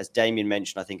 as Damien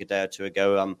mentioned, I think a day or two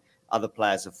ago, other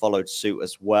players have followed suit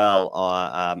as well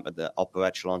at the upper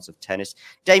echelons of tennis.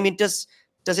 Damien, does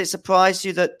it surprise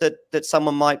you that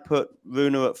someone might put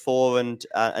Rune at 4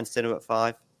 and Sinner at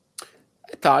 5?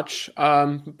 A touch,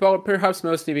 but perhaps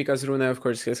mostly because Rune, of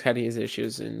course, has had his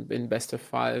issues in best of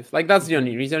 5. That's the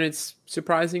only reason it's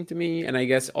surprising to me. And I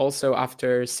guess also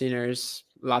after Sinner's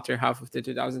latter half of the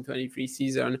 2023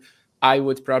 season, I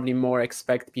would probably more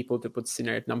expect people to put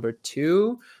Sinner at number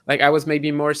 2. I was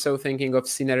maybe more so thinking of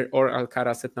Sinner or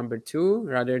Alcaraz at number 2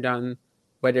 rather than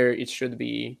whether it should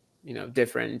be,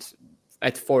 different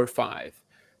at 4 or 5.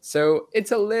 So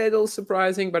it's a little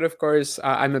surprising, but of course,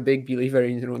 I'm a big believer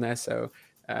in Rune, so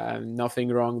nothing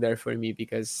wrong there for me,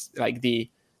 because the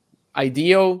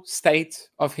ideal state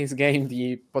of his game,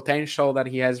 the potential that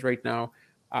he has right now,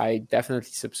 I definitely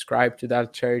subscribe to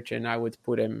that church, and I would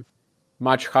put him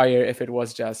much higher if it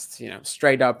was just,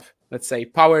 straight up, let's say,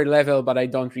 power level, but I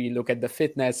don't really look at the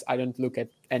fitness. I don't look at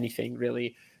anything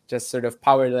really, just sort of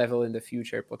power level in the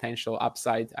future, potential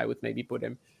upside. I would maybe put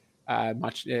him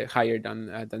much higher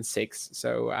than 6.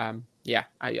 So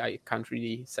I can't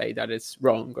really say that it's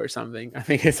wrong or something. I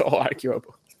think it's all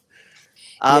arguable.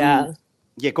 Yeah,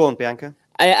 go on, Bianca.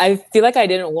 I feel like I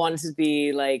didn't want to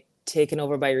be taken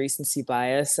over by recency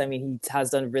bias. I mean, he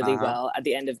has done really well at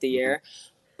the end of the year,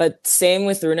 but same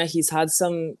with Rune. He's had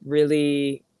some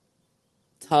really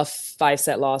tough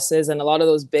 5-set losses, and a lot of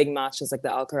those big matches, like the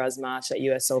Alcaraz match at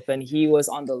US Open, he was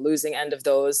on the losing end of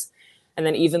those. And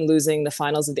then even losing the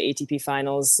finals of the ATP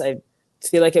finals, I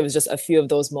feel like it was just a few of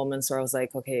those moments where I was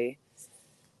like, okay,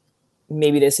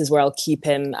 maybe this is where I'll keep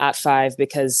him at 5,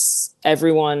 because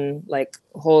everyone, like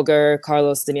Holger,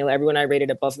 Carlos, Daniil, everyone I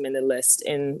rated above him in the list,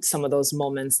 in some of those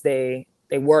moments, they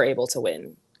were able to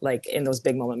win, in those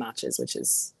big moment matches, which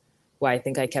is why I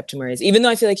think I kept him where he is. Even though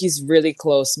I feel like he's really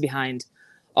close behind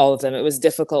all of them, it was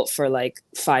difficult for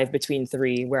 5 between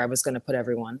 3 where I was going to put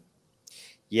everyone.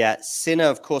 Yeah, Sinner,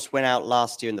 of course, went out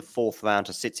last year in the 4th round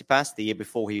to Tsitsipas. The year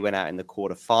before, he went out in the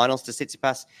quarterfinals to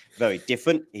Tsitsipas. Very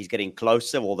different. He's getting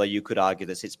closer, although you could argue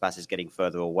that Tsitsipas is getting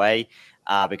further away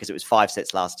because it was 5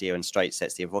 sets last year and straight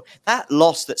sets the year before. That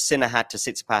loss that Sinner had to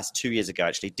Tsitsipas 2 years ago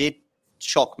actually did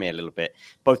shock me a little bit,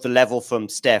 both the level from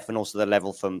Steph and also the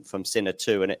level from Sinner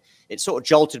too. And it sort of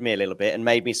jolted me a little bit and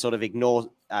made me sort of ignore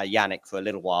Yannick for a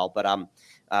little while. But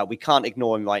we can't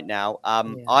ignore him right now.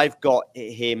 I've got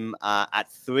him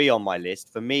at 3 on my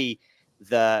list. For me,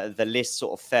 the list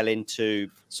sort of fell into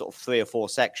sort of 3 or 4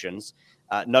 sections.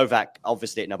 Novak,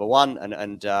 obviously, at number 1.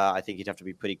 And I think you'd have to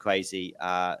be pretty crazy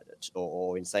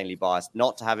or insanely biased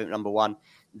not to have him at number 1.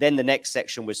 Then the next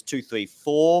section was 2, 3,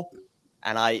 4.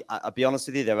 And I'll be honest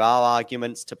with you, there are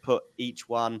arguments to put each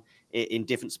one in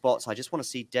different spots. I just want to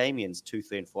see Damien's 2,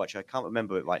 3, and 4. Actually, I can't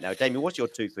remember it right now. Damien, what's your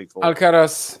 2, 3, 4?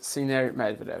 Alcaraz, Sinner,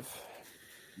 Medvedev.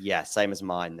 Yeah, same as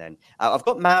mine then. I've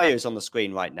got Mario's on the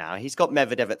screen right now. He's got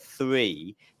Medvedev at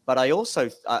 3, but I also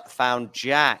found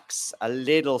Jack's a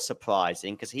little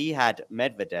surprising because he had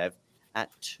Medvedev at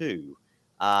 2.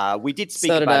 We did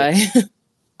speak about it.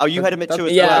 Oh, you had him at 2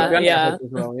 as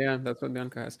well? Yeah, that's what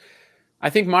Bianca has. I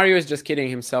think Mario is just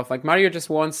kidding himself. Like, Mario just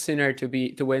wants Sinner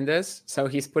to win this, so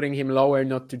he's putting him lower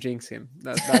not to jinx him.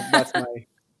 That's my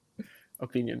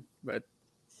opinion. But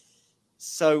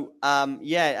so but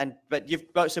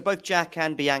both Jack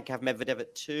and Bianca have Medvedev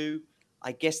at 2.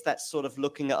 I guess that's sort of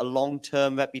looking at a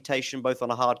long-term reputation, both on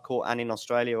a hard court and in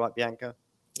Australia, right, Bianca?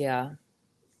 Yeah.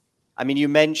 I mean, you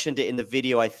mentioned it in the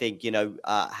video, I think,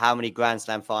 how many Grand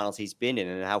Slam finals he's been in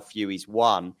and how few he's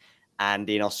won. And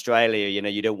in Australia,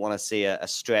 you don't want to see a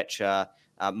stretch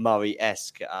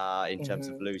Murray-esque in terms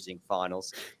of losing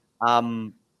finals.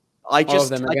 All of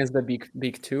them against the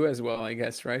big 2 as well, I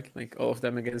guess, right? Like all of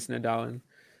them against Nadal and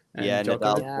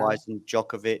Nadal twice and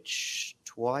Djokovic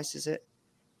twice, is it?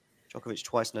 Djokovic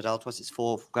twice, Nadal twice. It's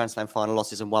 4 Grand Slam final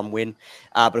losses and 1 win.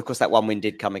 But of course, that 1 win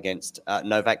did come against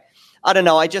Novak. I don't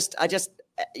know. I just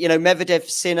Medvedev,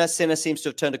 Sinner seems to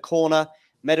have turned a corner.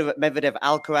 Medvedev,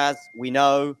 Alcaraz, we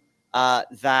know.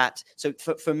 That so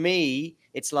for me,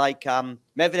 it's like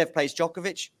Medvedev plays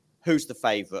Djokovic. Who's the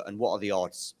favorite and what are the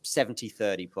odds?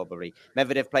 70-30 probably.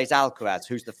 Medvedev plays Alcaraz.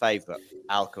 Who's the favorite?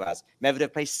 Alcaraz.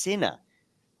 Medvedev plays Sinner.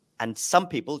 And some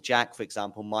people, Jack, for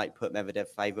example, might put Medvedev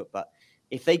favorite. But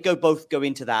if they both go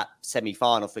into that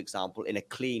semi-final, for example, in a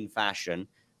clean fashion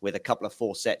with a couple of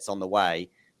 4 sets on the way,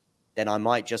 then I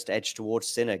might just edge towards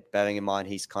Sinner, bearing in mind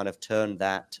he's kind of turned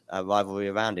that rivalry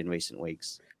around in recent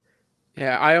weeks.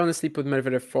 Yeah, I honestly put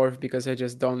Medvedev 4th because I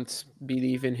just don't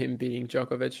believe in him beating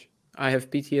Djokovic. I have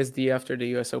PTSD after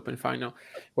the US Open final.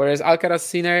 Whereas Alcaraz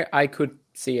Sinner, I could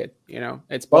see it.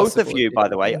 It's both possible. of you, by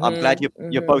the way. I'm glad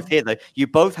you're both here, though. You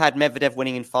both had Medvedev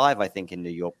winning in 5, I think, in New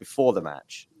York before the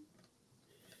match.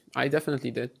 I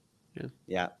definitely did.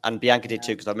 Yeah, and Bianca did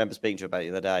too, because I remember speaking to her about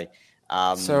it the other day.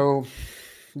 So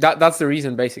that's the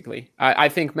reason, basically. I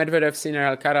think Medvedev,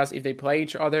 Sinner, Alcaraz, if they play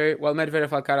each other, well, Medvedev,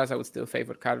 Alcaraz, I would still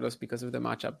favor Carlos because of the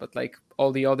matchup. But like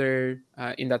all the other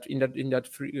in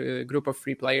that group of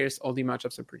 3 players, all the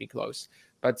matchups are pretty close.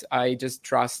 But I just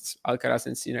trust Alcaraz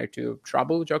and Sinner to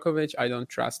trouble Djokovic. I don't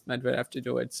trust Medvedev to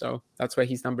do it, so that's why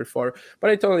he's number 4.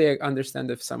 But I totally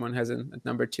understand if someone has him at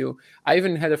number 2. I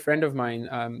even had a friend of mine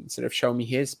sort of show me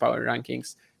his power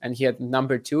rankings, and he had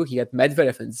number 2. He had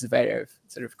Medvedev and Zverev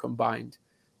sort of combined.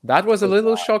 That was a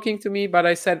little shocking to me, but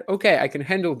I said, okay, I can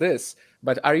handle this.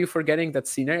 But are you forgetting that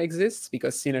Sinner exists?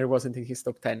 Because Sinner wasn't in his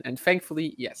top 10. And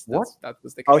thankfully, yes, that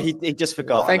was the case. Oh, he just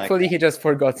forgot. Thankfully, he just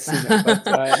forgot Sinner.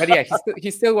 But yeah,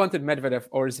 he still wanted Medvedev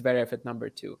or Zverev at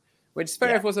number 2, which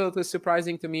Zverev was a little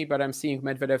surprising to me, but I'm seeing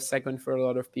Medvedev second for a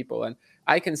lot of people. And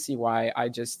I can see why.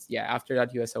 After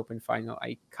that US Open final,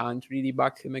 I can't really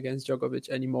back him against Djokovic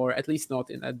anymore, at least not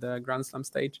at the Grand Slam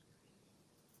stage.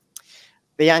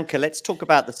 Bianca, let's talk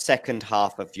about the second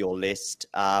half of your list.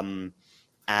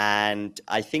 And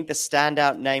I think the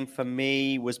standout name for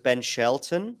me was Ben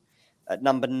Shelton at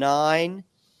number 9.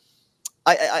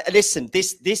 I listen,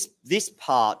 this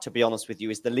part, to be honest with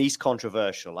you, is the least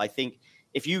controversial. I think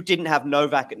if you didn't have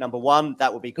Novak at number 1,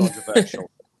 that would be controversial.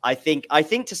 I think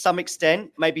to some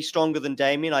extent, maybe stronger than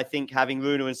Damien. I think having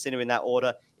Rune and Sinner in that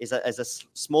order is a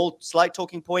slight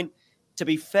talking point. To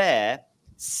be fair,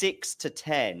 6 to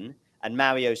 10. And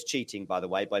Mario's cheating, by the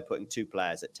way, by putting 2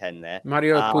 players at 10 there.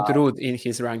 Mario put Ruud in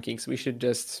his rankings. We should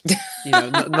just,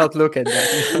 not look at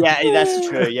that. Yeah, that's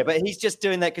true. Yeah, but he's just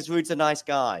doing that because Ruud's a nice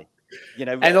guy.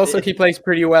 And also he plays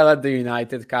pretty well at the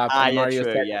United Cup. And Mario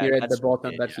said here at the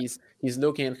bottom that he's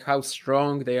looking at how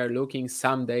strong they are looking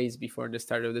some days before the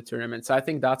start of the tournament. So I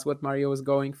think that's what Mario was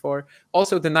going for.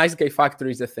 Also, the nice guy factor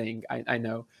is a thing. I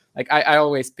know. Like I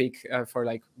always pick for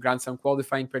like Grand Slam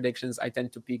qualifying predictions. I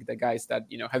tend to pick the guys that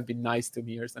have been nice to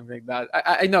me or something like that.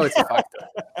 I know it's a factor,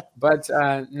 but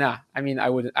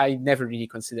I never really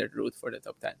considered Ruud for the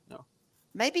top 10. No.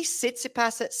 Maybe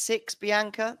Tsitsipas at 6,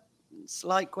 Bianca.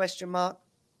 Slight question mark.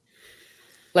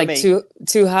 Like too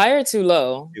high or too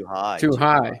low? Too high.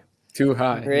 Too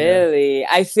high. Really? Yeah.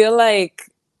 I feel like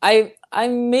I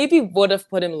maybe would have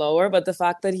put him lower, but the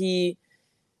fact that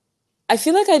I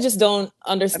feel like I just don't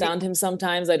understand him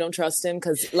sometimes. I don't trust him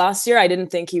because last year I didn't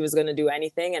think he was going to do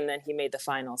anything, and then he made the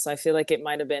final. So I feel like it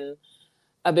might have been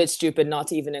a bit stupid not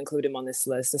to even include him on this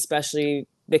list, especially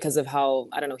because of how,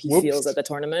 I don't know, he feels at the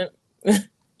tournament.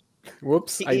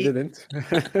 Whoops, I didn't. He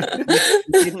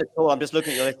didn't at all. I'm just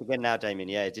looking at your list again now, Damien.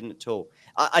 Yeah, he didn't at all.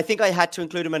 I think I had to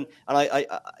include him, and I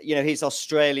his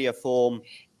Australia form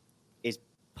is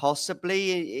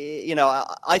possibly,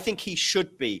 I think he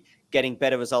should be getting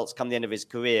better results come the end of his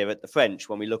career at the French.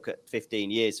 When we look at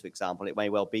 15 years, for example, it may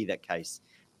well be that case.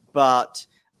 But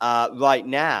right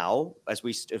now, as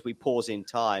we pause in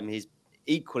time, his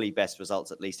equally best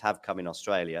results at least have come in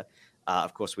Australia.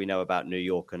 Of course, we know about New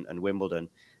York and Wimbledon.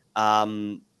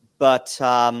 6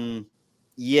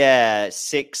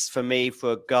 for me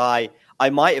for a guy. I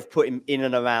might have put him in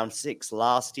and around 6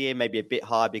 last year, maybe a bit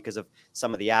higher because of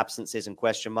some of the absences and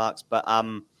question marks.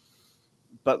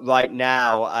 But right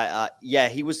now,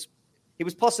 he was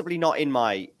possibly not in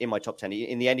my top 10.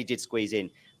 In the end, he did squeeze in.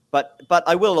 But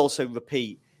I will also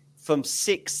repeat, from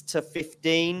 6 to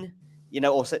 15,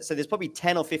 so there's probably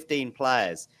 10 or 15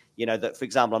 players, that, for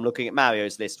example, I'm looking at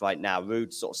Mario's list right now.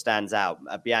 Ruud sort of stands out.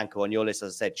 Bianca, on your list,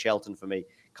 as I said, Shelton for me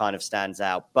kind of stands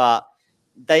out. But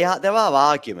there are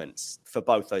arguments for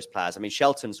both those players. I mean,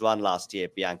 Shelton's run last year,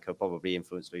 Bianca, probably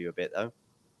influenced you a bit, though.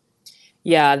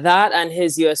 Yeah, that and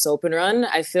his US Open run.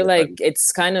 I feel like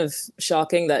it's kind of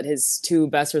shocking that his 2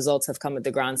 best results have come at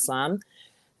the Grand Slam. I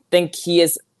think he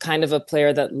is kind of a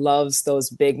player that loves those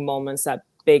big moments, that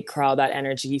big crowd, that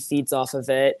energy. He feeds off of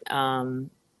it. And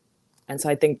so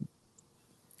I think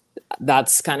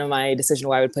that's kind of my decision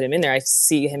why I would put him in there. I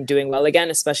see him doing well again,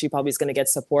 especially probably he's going to get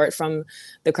support from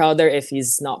the crowd there if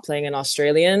he's not playing an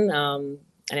Australian. And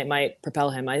it might propel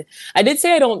him. I did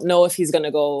say I don't know if he's going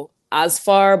to go as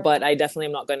far, but I definitely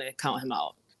am not going to count him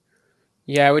out.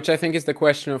 Yeah, which I think is the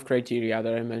question of criteria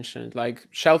that I mentioned. Like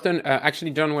Shelton,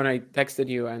 actually, John, when I texted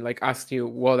you and asked you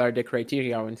what are the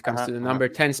criteria when it comes to the number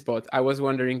 10 spot, I was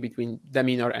wondering between De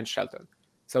Minaur and Shelton.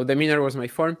 So De Minaur was my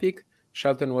form pick.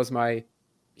 Shelton was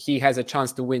he has a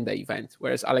chance to win the event,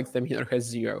 whereas Alex De Minaur has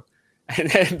 0. And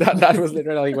that was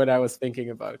literally what I was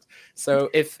thinking about. So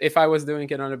if I was doing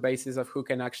it on the basis of who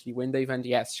can actually win the event,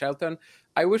 yes, Shelton.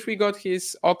 I wish we got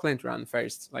his Auckland run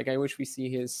first. I wish we see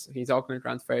his Auckland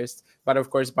run first. But of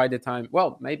course, by the time,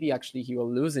 maybe actually he will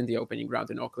lose in the opening round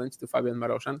in Auckland to Fabian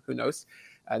Marozsan. Who knows?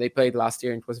 They played last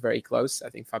year and it was very close. I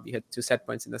think Fabi had 2 set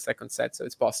points in the second set, so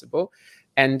it's possible.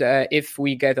 And if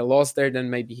we get a loss there, then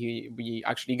maybe we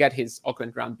actually get his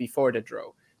Auckland run before the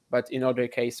draw. But in other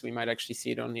case, we might actually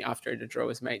see it only after the draw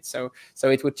is made. So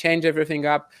it would change everything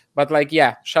up. But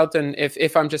Shelton,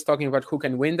 if I'm just talking about who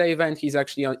can win the event, he's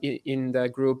actually in the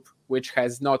group which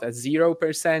has not a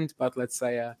 0%, but let's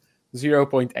say a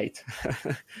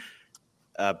 0.8.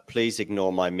 Please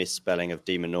ignore my misspelling of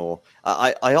Di Minaur.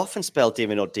 I often spell Di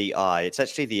Minaur D-I. It's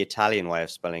actually the Italian way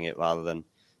of spelling it rather than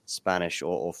Spanish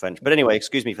or French. But anyway,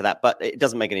 excuse me for that, but it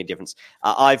doesn't make any difference.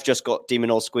 I've just got De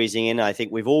Minaur squeezing in. I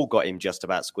think we've all got him just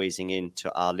about squeezing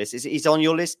into our list. He's on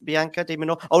your list, Bianca, De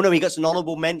Minaur? Oh, no, he got an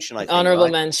honourable mention, I think. Honourable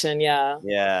mention, yeah.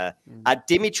 Yeah.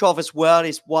 Dimitrov as well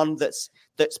is one that's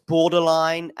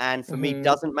borderline and for me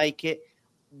doesn't make it.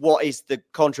 What is the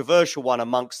controversial one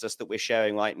amongst us that we're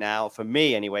sharing right now? For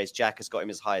me, anyways, Jack has got him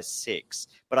as high as 6.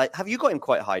 But have you got him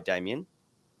quite high, Damien?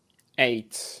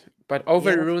 8. But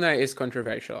over Rune is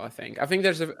controversial, I think. I think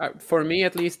there's for me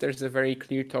at least, there's a very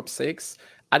clear top 6.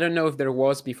 I don't know if there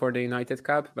was before the United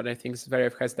Cup, but I think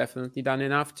Zverev has definitely done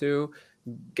enough to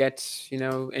get,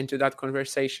 into that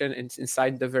conversation and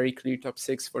inside the very clear top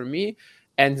 6 for me.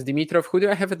 And Dimitrov, who do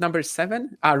I have at number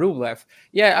 7? Rublev.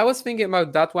 Yeah, I was thinking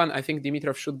about that one. I think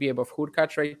Dimitrov should be above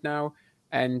Hurkacz right now.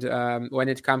 And when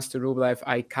it comes to Rublev,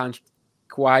 I can't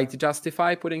quite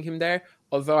justify putting him there.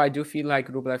 Although I do feel like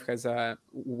Rublev has a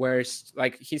worse,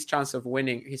 his chance of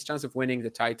winning the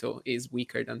title is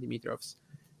weaker than Dimitrov's.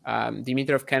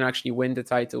 Dimitrov can actually win the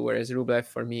title, whereas Rublev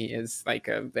for me is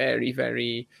a very,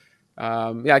 very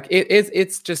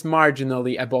It's just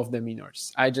marginally above the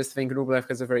minors. I just think Rublev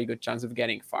has a very good chance of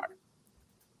getting far.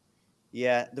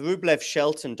 Yeah, the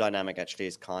Rublev-Shelton dynamic actually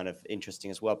is kind of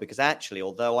interesting as well, because actually,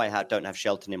 although I don't have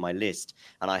Shelton in my list,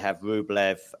 and I have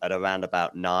Rublev at around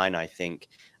about 9, I think,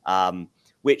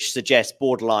 which suggests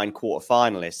borderline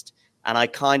quarterfinalist, and I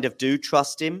kind of do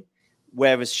trust him,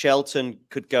 whereas Shelton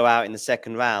could go out in the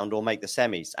second round or make the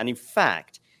semis. And in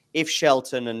fact, if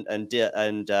Shelton and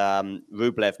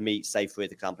Rublev meet, say, for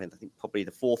example, I think probably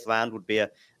the fourth round would be a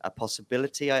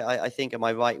possibility. I think. Am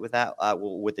I right with that?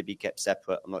 Or would they be kept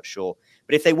separate? I'm not sure.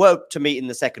 But if they were to meet in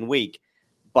the second week,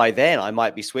 by then I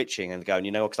might be switching and going,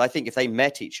 because I think if they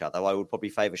met each other, I would probably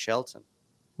favour Shelton.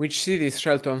 Which seed is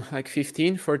Shelton? Like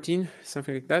 15, 14,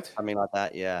 something like that? Something like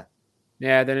that, yeah.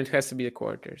 Yeah, then it has to be the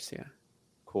quarters, yeah.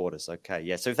 Quarters, okay.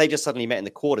 Yeah, so if they just suddenly met in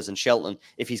the quarters, and Shelton,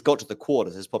 if he's got to the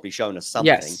quarters, has probably shown us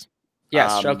something.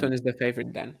 Yes, Shelton is the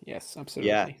favorite then. Yes, absolutely.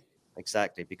 Yeah,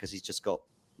 exactly, because he's just got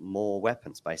more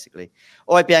weapons, basically.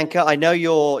 All right, Bianca, I know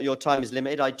your time is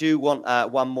limited. I do want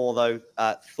one more, though,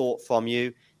 thought from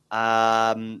you.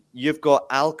 You've got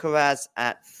Alcaraz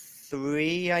at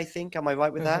 3, I think. Am I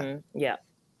right with that? Yeah.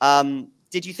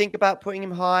 Did you think about putting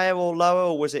him higher or lower,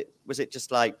 or was it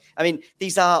just like, I mean,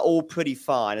 these are all pretty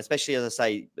fine, especially, as I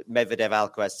say, Medvedev,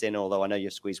 Alcaraz, Sinner, although I know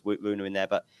you've squeezed Rune in there,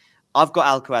 but I've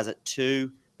got Alcaraz at 2,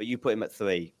 but you put him at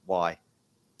 3. Why?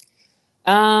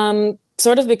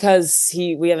 Sort of because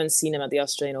we haven't seen him at the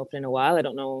Australian Open in a while. I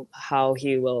don't know how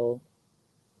he will,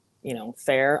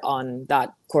 fare on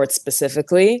that court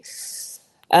specifically.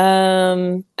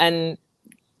 And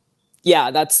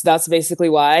yeah, that's basically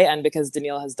why. And because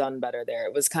Daniil has done better there.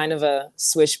 It was kind of a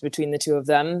swish between the two of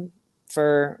them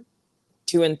for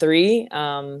 2 and 3.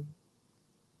 But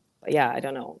yeah, I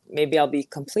don't know. Maybe I'll be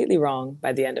completely wrong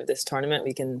by the end of this tournament.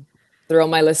 We can throw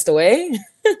my list away.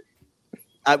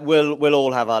 We'll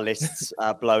all have our lists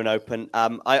blown open.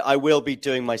 I will be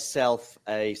doing myself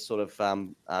a sort of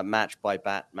match by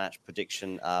match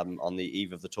prediction on the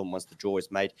eve of the tournament once the draw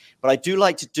is made. But I do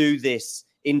like to do this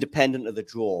independent of the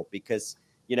draw, because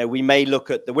we may look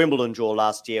at the Wimbledon draw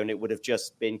last year and it would have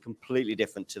just been completely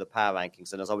different to the power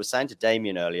rankings. And as I was saying to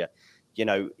Damien earlier,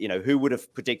 who would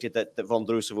have predicted that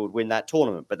Vondrousova would win that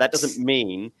tournament? But that doesn't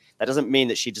mean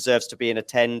that she deserves to be in a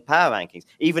 10 power rankings.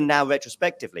 Even now,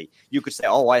 retrospectively, you could say,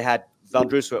 "Oh, I had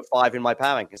Vondrousova at 5 in my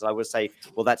power rankings." I would say,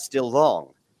 "Well, that's still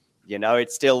wrong.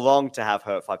 It's still wrong to have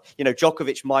her at 5."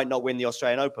 Djokovic might not win the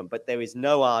Australian Open, but there is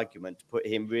no argument to put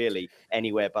him really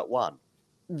anywhere but 1.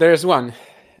 There's one.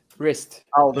 Wrist.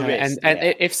 Oh, the wrist.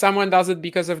 And if someone does it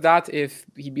because of that, if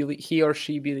he or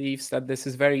she believes that this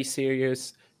is very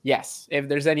serious, yes. If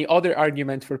there's any other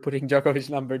argument for putting Djokovic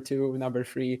number 2, number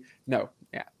 3, no.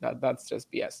 Yeah, that's just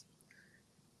BS.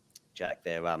 Jack,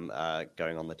 they're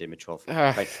going on the Dimitrov.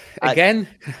 Again?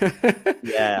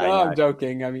 Yeah, no, I'm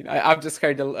joking. I mean, I've just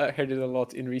heard it a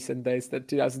lot in recent days that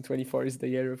 2024 is the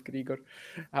year of Grigor.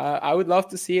 I would love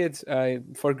to see it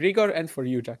for Grigor and for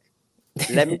you, Jack.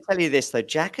 Let me tell you this, though.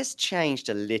 Jack has changed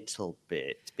a little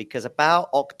bit, because about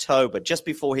October, just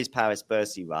before his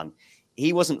Paris-Bercy run,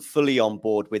 he wasn't fully on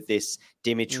board with this.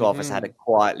 Dimitrov has had a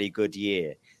quietly good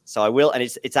year. So I will, and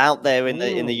it's out there in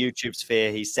the YouTube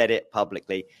sphere. He said it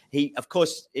publicly. Of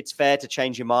course, it's fair to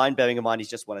change your mind, bearing in mind he's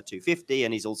just won a 250,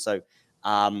 and he's also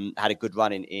had a good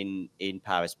run in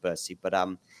Paris-Bercy. But I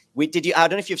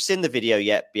don't know if you've seen the video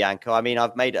yet, Bianca. I mean,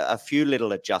 I've made a few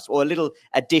little adjustments or little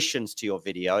additions to your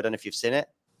video. I don't know if you've seen it.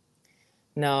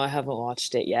 No, I haven't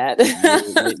watched it yet. You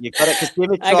got it, because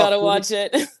Dimitrov. I gotta watch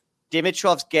it.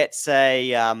 Dimitrov gets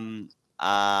a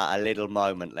little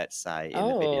moment, let's say, in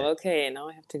the video. Okay. Now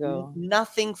I have to go.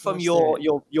 Nothing from your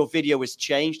video has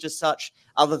changed as such,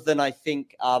 other than I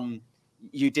think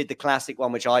you did the classic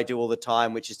one, which I do all the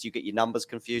time, which is you get your numbers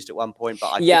confused at one point. But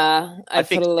I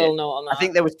put a little note on that. I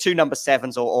think there was 2 number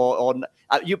 7s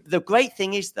the great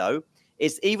thing is, though,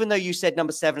 is even though you said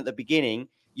number 7 at the beginning,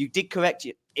 you did correct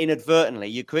it inadvertently.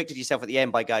 You corrected yourself at the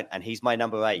end by going, "And he's my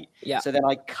number 8." Yeah. So then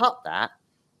I cut that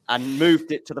and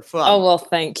moved it to the front. Oh, well,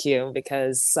 thank you,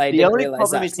 because I didn't realize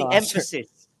that. The only problem is the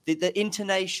emphasis, the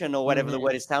intonation or whatever the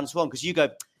word is sounds wrong, because you go,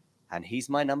 "And he's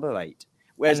my number 8."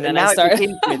 Whereas now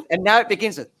it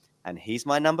begins with, "And he's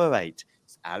my number 8.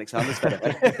 It's Alexander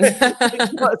Zverev."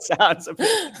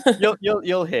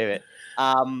 You'll hear it.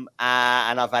 And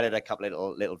I've added a couple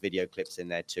of little video clips in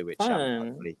there too, which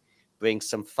hopefully bring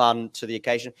some fun to the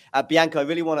occasion. Bianca, I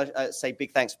really want to say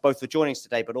big thanks both for joining us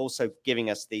today, but also giving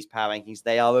us these power rankings.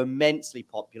 They are immensely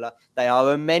popular. They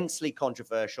are immensely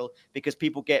controversial, because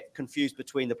people get confused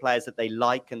between the players that they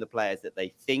like and the players that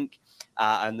they think,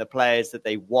 and the players that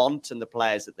they want and the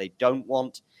players that they don't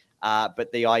want.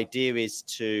 But the idea is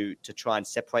to try and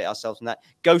separate ourselves from that.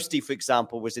 Ghosty, for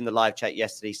example, was in the live chat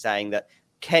yesterday saying that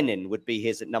Kenin would be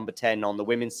his at number 10 on the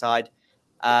women's side.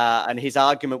 And his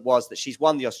argument was that she's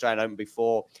won the Australian Open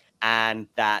before and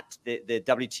that the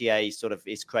WTA sort of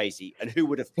is crazy. And who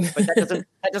would have? But that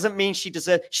doesn't mean she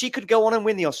deserves. She could go on and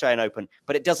win the Australian Open,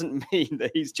 but it doesn't mean that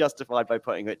he's justified by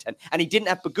putting her at 10. And he didn't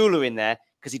have Pegula in there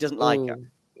because he doesn't like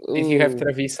her. Did you have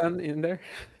Trevisan in there?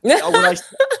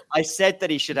 I said that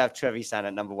he should have Trevisan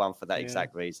at number 1 for that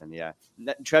exact reason. Yeah,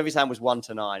 Trevisan was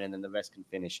 1-9, and then the rest can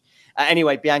finish.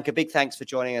 Anyway, Bianca, big thanks for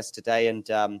joining us today, and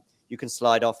you can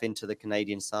slide off into the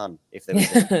Canadian sun if there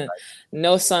was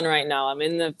no sun right now. I'm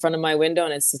in the front of my window,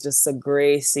 and it's just a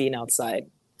gray scene outside.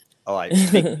 All right,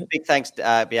 big thanks,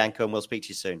 Bianca, and we'll speak to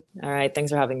you soon. All right, thanks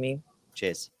for having me.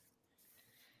 Cheers.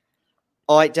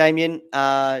 All right, Damien,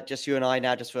 just you and I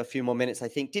now, just for a few more minutes, I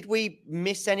think. Did we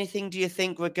miss anything, do you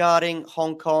think, regarding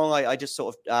Hong Kong? I just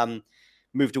sort of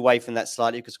moved away from that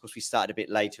slightly because, of course, we started a bit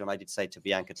later, and I did say to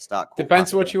Bianca to start.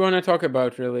 Depends what you want to talk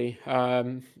about, really.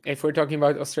 If we're talking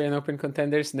about Australian Open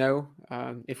contenders, no.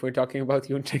 If we're talking about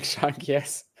Yun Cheng Shang,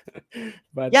 yes.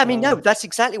 But yeah, I mean, no, that's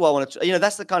exactly what I want to.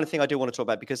 That's the kind of thing I do want to talk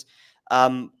about because I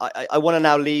want to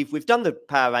now leave. We've done the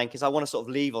power rankings. I want to sort of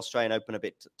leave Australian Open a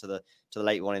bit to the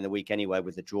later one in the week anyway,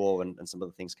 with the draw and some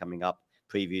other things coming up,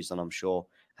 previews, and I'm sure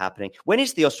happening. When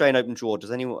is the Australian Open draw?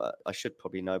 Does anyone? I should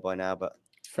probably know by now, but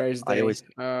Thursday, 3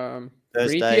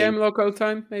 p.m. local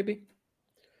time, maybe.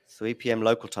 3 p.m.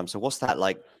 local time. So what's that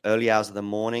like? Early hours of the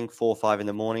morning, 4 or 5 in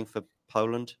the morning for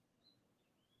Poland?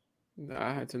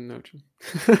 I don't know.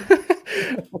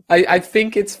 I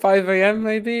think it's 5 a.m.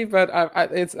 maybe, but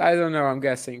I don't know. I'm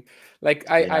guessing.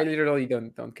 I literally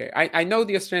don't care. I know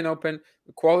the Australian Open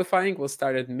qualifying will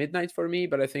start at midnight for me,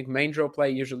 but I think main draw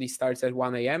play usually starts at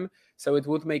 1 a.m. So it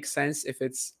would make sense if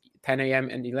it's 10 a.m.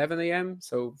 and 11 a.m.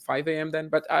 So 5 a.m. then.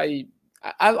 But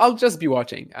I'll just be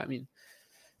watching. I mean,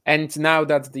 and now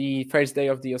that the first day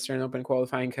of the Australian Open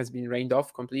qualifying has been rained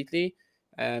off completely.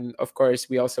 Of course,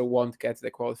 we also won't get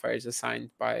the qualifiers assigned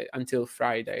until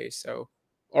Friday,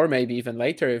 or maybe even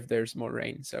later if there's more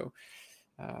rain. So,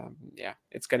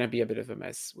 it's going to be a bit of a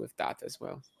mess with that as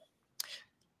well.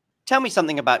 Tell me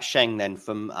something about Sheng then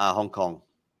from Hong Kong.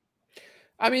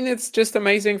 I mean, it's just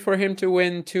amazing for him to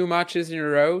win 2 matches in a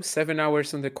row, 7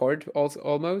 hours on the court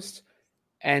almost,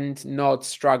 and not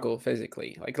struggle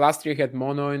physically. Like last year, he had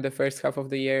mono in the first half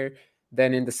of the year.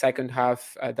 Then in the second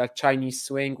half, that Chinese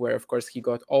swing where, of course, he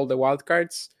got all the wild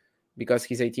cards because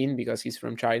he's 18, because he's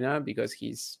from China, because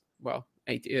he's,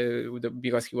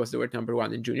 because he was the world number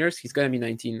 1 in juniors. He's going to be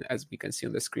 19, as we can see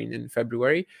on the screen, in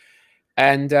February.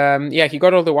 And he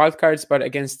got all the wild cards, but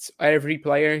against every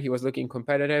player, he was looking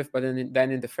competitive. But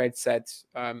then in the third set,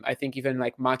 I think even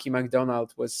like Mackie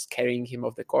McDonald was carrying him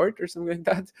off the court or something like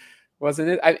that, wasn't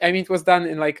it? I mean, it was done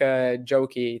in like a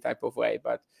jokey type of way,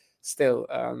 but still,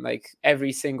 like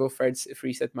every single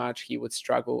free set match, he would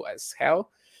struggle as hell.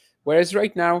 Whereas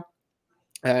right now,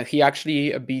 he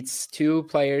actually beats 2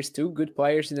 good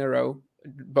players in a row,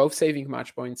 both saving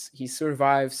match points. He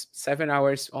survives 7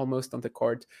 hours almost on the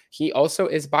court. He also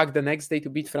is back the next day to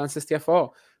beat Frances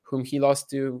Tiafoe, whom he lost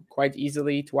to quite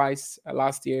easily twice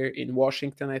last year in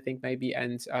Washington, I think maybe,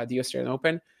 and the Australian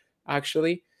Open,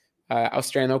 actually.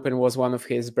 Australian Open was one of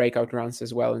his breakout runs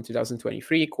as well in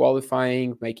 2023,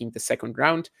 qualifying, making the second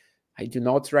round. I do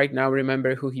not right now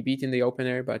remember who he beat in the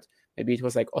opener, but maybe it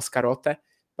was like Oscarote,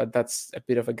 but that's a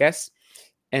bit of a guess.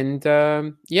 And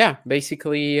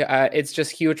basically, it's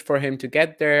just huge for him to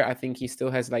get there. I think he still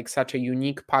has like such a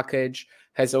unique package,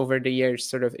 has over the years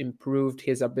sort of improved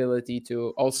his ability to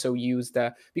also use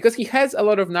because he has a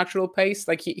lot of natural pace.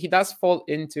 Like he does fall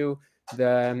into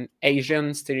the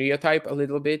Asian stereotype a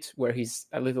little bit, where he's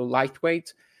a little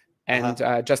lightweight and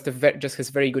just has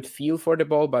very good feel for the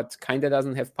ball, but kind of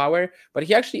doesn't have power. But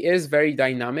he actually is very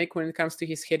dynamic when it comes to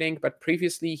his hitting. But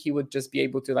previously, he would just be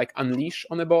able to like unleash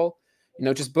on a ball,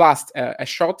 just blast a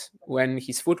shot when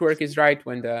his footwork is right,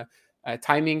 when the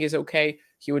timing is okay.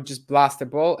 He would just blast the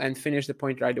ball and finish the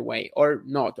point right away, or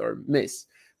not, or miss.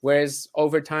 Whereas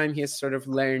over time, he has sort of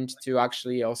learned to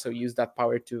actually also use that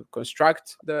power to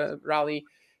construct the rally.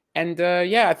 And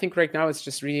I think right now it's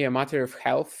just really a matter of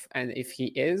health. And if he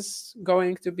is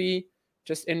going to be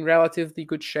just in relatively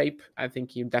good shape, I think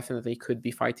he definitely could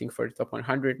be fighting for the top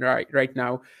 100 right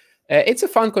now. It's a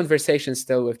fun conversation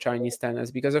still with Chinese tennis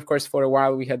because, of course, for a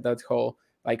while we had that whole,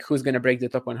 like, who's going to break the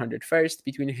top 100 first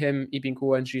between him, Yibing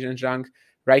Hu, and Zhizhen Zhang.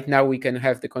 Right now we can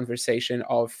have the conversation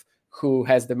of who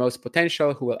has the most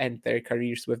potential, who will end their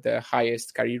careers with the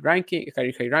highest career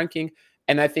ranking.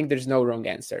 And I think there's no wrong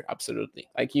answer. Absolutely.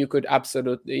 Like you could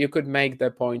make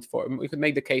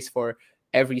the case for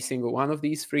every single one of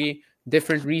these three,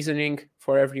 different reasoning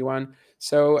for everyone.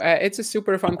 So it's a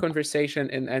super fun conversation,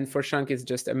 and for Shank, it's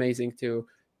just amazing to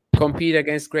compete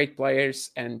against great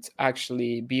players and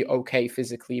actually be okay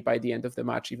physically by the end of the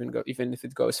match, even if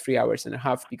it goes 3 hours and a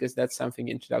half, because that's something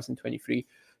in 2023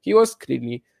 he was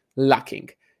clearly lacking.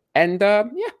 And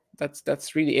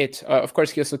that's really it. Of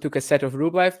course, he also took a set of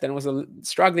Rublev, then was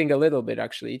struggling a little bit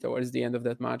actually towards the end of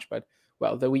that match, but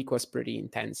well, the week was pretty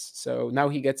intense. So now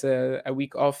he gets a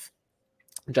week off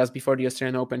just before the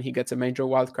Australian Open. He gets a major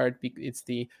wildcard. It's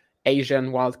the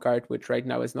Asian wildcard, which right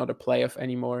now is not a playoff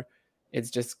anymore.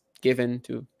 It's just given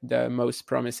to the most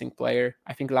promising player.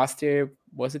 I think last year,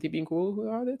 was it Ibin Gu who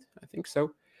had it? I think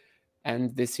so.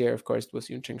 And this year, of course, it was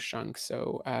Yuncheng Shang.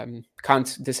 So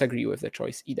can't disagree with the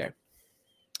choice either.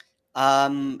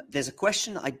 There's a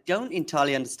question I don't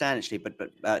entirely understand, actually, but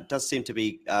it does seem to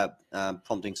be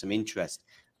prompting some interest.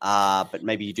 But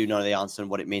maybe you do know the answer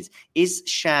and what it means. Is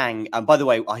Shang, by the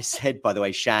way, I said,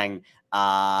 Shang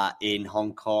in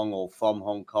Hong Kong or from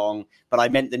Hong Kong, but I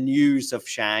meant the news of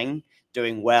Shang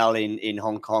doing well in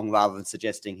Hong Kong rather than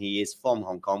suggesting he is from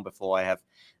Hong Kong before I have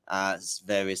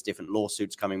various different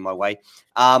lawsuits coming my way.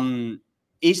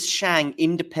 Is Shang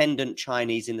independent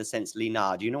Chinese in the sense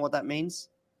Lina? Do you know what that means?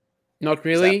 Not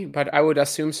really, but I would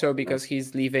assume so because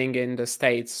he's living in the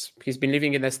States. He's been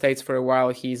living in the States for a while.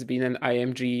 He's been an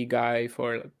IMG guy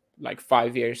for like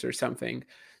 5 years or something.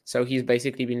 So he's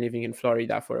basically been living in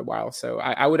Florida for a while. So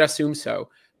I would assume so.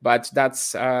 But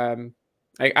that's, I'm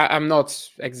not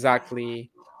exactly,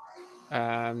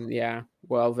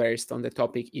 well versed on the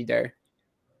topic either.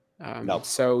 No.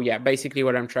 So yeah, basically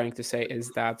what I'm trying to say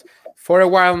is that for a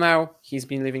while now, he's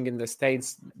been living in the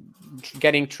States,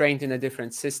 getting trained in a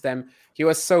different system. He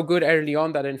was so good early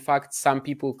on that in fact, some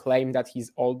people claim that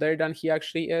he's older than he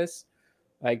actually is.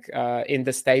 Like in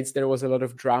the States, there was a lot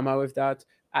of drama with that.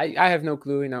 I have no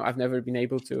clue, I've never been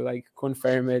able to like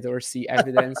confirm it or see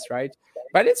evidence, right?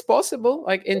 But it's possible.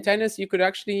 Like in tennis, you could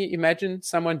actually imagine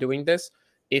someone doing this.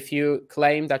 If you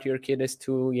claim that your kid is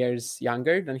 2 years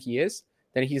younger than he is,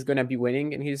 then he's going to be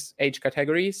winning in his age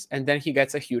categories. And then he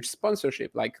gets a huge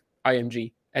sponsorship like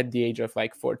IMG at the age of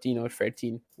like 14 or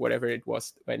 13, whatever it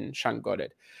was when Shang got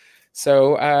it.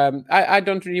 So I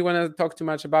don't really want to talk too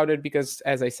much about it because,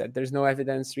 as I said, there's no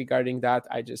evidence regarding that.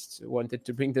 I just wanted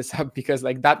to bring this up because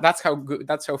like that's how good,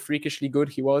 that's how freakishly good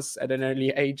he was at an early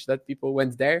age that people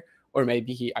went there. Or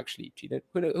maybe he actually cheated.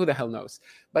 Who the hell knows?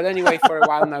 But anyway, for a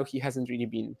while now, he hasn't really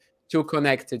been too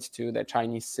connected to the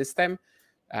Chinese system.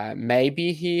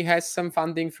 Maybe he has some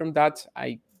funding from that.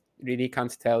 I really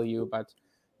can't tell you, but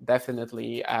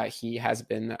definitely he has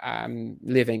been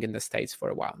living in the States for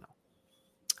a while now.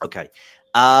 Okay.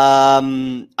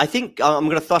 I think I'm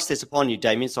going to thrust this upon you,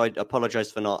 Damien, so I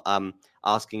apologize for not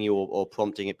asking you or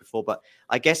prompting it before, but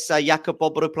I guess Jakub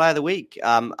Bobro Player of the Week.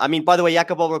 By the way,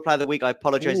 Jakub Bobro Player of the Week, I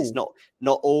apologize. Ooh. It's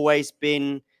not always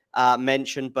been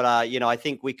mentioned, but I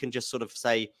think we can just sort of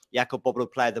say Jakub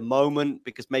Bobro Player of the moment,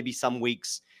 because maybe some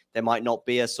weeks there might not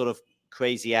be a sort of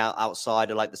crazy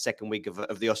outsider like the second week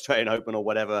of the Australian Open or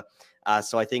whatever.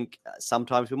 So I think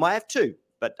sometimes we might have two.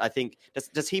 But I think,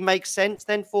 does he make sense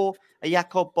then for a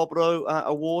Jakub Bobro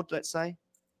award, let's say?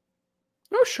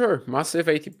 Oh, sure. Massive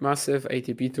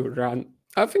ATP Tour run.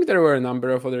 I think there were a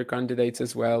number of other candidates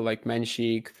as well, like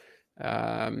Menchik.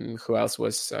 Who else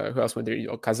was there?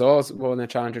 Kazos won a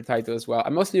challenger title as well.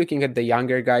 I'm mostly looking at the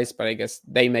younger guys, but I guess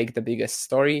they make the biggest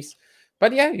stories.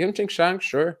 But yeah, Yuncheng Shang,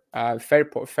 sure.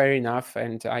 Fair enough.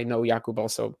 And I know Jakub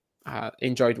also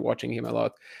enjoyed watching him a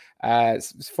lot.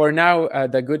 For now,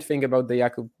 the good thing about the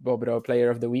Jakub Bobro Player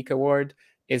of the Week award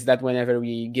is that whenever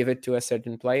we give it to a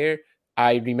certain player,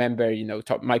 I remember,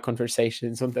 my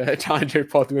conversations on the Challenger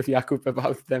pod with Jakub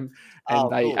about them,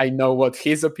 and cool. I know what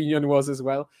his opinion was as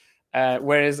well.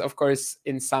 Whereas, of course,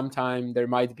 in some time there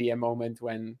might be a moment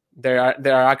when there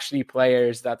are actually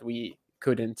players that we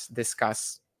couldn't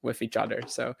discuss with each other.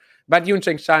 So, but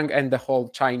Yuncheng Shang and the whole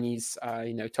Chinese,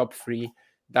 top three,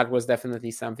 that was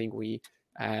definitely something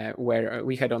where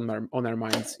we had on our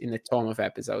minds in a ton of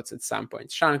episodes at some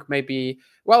point. Shang maybe,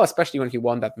 well, especially when he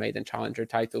won that maiden challenger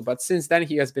title, but since then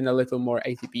he has been a little more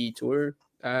ATP Tour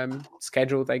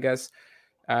scheduled, I guess,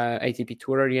 ATP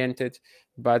Tour oriented.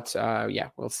 But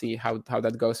we'll see how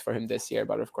that goes for him this year.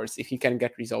 But of course, if he can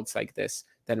get results like this,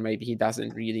 then maybe he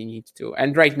doesn't really need to.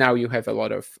 And right now you have a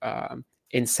lot of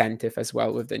incentive as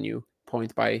well with the new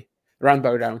round by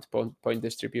round point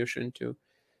distribution to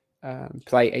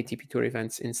play ATP Tour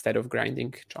events instead of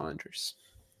grinding challengers.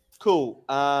 Cool.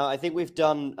 I think we've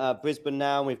done Brisbane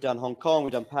now. We've done Hong Kong.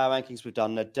 We've done Power Rankings. We've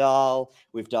done Nadal.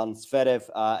 We've done Zverev,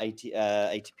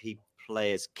 ATP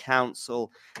Players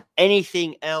Council.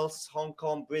 Anything else, Hong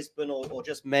Kong, Brisbane, or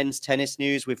just men's tennis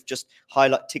news? We've just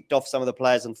ticked off some of the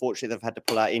players. Unfortunately, they've had to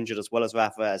pull out injured, as well as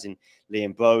Rafa, as in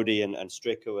Liam Brody and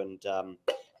Stricker and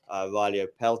Riley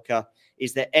Opelka.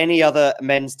 Is there any other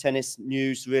men's tennis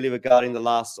news really regarding the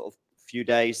last sort of few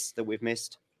days that we've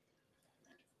missed?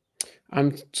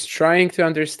 I'm trying to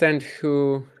understand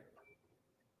who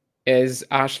is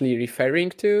Ashley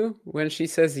referring to when she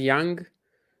says young.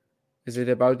 Is it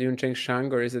about Yuncheng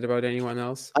Shang or is it about anyone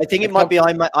else? I think it might be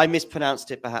I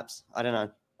mispronounced it, perhaps. I don't know.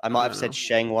 I might have said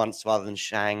Sheng once rather than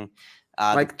Shang.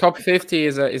 Top 50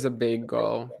 is a big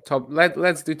goal.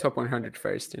 Let's do top 100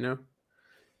 first, you know?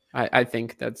 I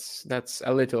think that's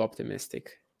a little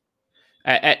optimistic.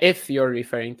 If you're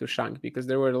referring to Shang, because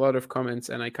there were a lot of comments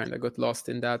and I kind of got lost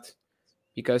in that,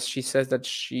 because she says that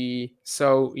she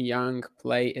saw Young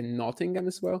play in Nottingham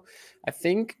as well. I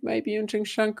think maybe Yuncheng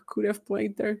Shang could have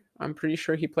played there. I'm pretty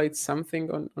sure he played something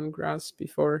on grass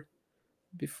before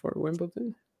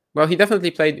Wimbledon. Well, he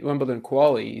definitely played Wimbledon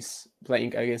qualies,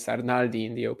 playing against Arnaldi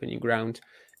in the opening round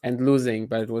and losing,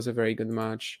 but it was a very good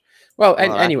match. Well,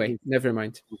 anyway, never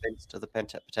mind. Convinced of the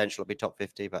potential to be top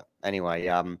 50, but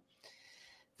anyway,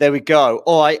 there we go.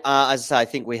 All right, as I say, I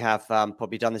think we have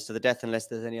probably done this to the death, unless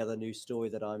there's any other news story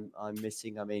that I'm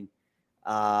missing. I mean,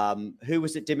 who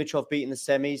was it? Dimitrov beating the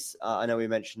semis. I know we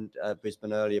mentioned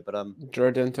Brisbane earlier, but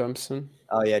Jordan Thompson.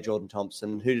 Oh yeah, Jordan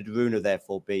Thompson. Who did Rune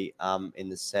therefore beat in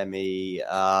the semi?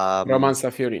 Roman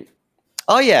Safiullin.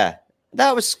 Oh yeah,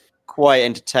 that was quite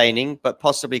entertaining, but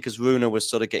possibly because Rune was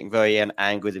sort of getting very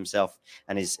angry with himself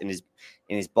and in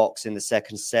his box in the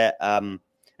second set. And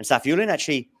Safiullin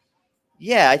actually.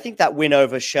 Yeah, I think that win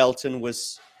over Shelton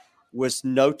was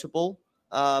notable.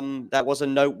 That was a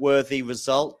noteworthy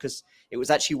result because it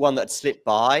was actually one that had slipped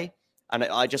by. And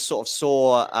I just sort of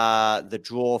saw the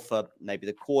draw for maybe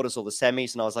the quarters or the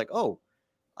semis. And I was like,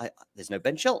 there's no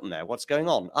Ben Shelton there. What's going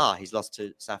on? He's lost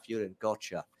to Safiullin.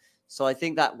 Gotcha. So I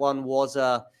think that one was,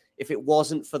 if it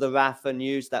wasn't for the Rafa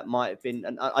news, that might have been,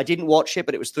 and I didn't watch it,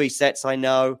 but it was 3 sets, I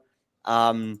know.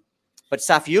 But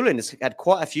Safiullin has had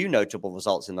quite a few notable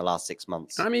results in the last 6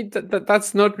 months. I mean,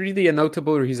 that's not really a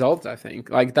notable result, I think.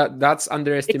 Like that's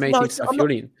underestimating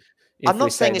Safiullin. I'm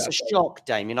not saying it's a shock,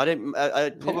 Damien. I didn't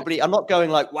I'm not going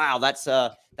like, wow, that's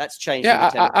changed.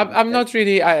 Yeah, I'm not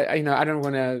really. I don't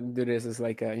want to do this as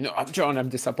like, John, I'm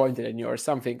disappointed in you or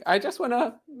something. I just want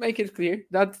to make it clear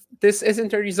that this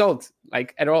isn't a result,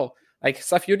 like at all. Like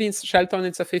Safiullin's Shelton,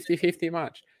 it's a 50-50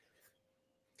 match.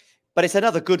 But it's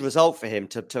another good result for him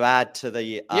to add to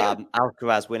the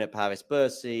Alcaraz win at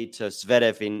Paris-Bercy, to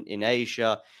Zverev in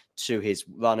Asia, to his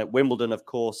run at Wimbledon, of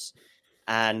course,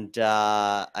 and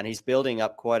he's building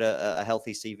up quite a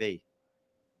healthy CV.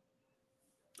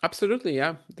 Absolutely,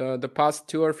 yeah. The past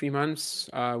 2 or 3 months,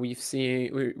 we've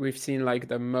seen like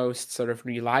the most sort of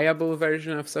reliable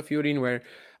version of Safiullin, where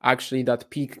actually that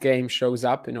peak game shows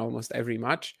up in almost every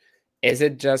match. Is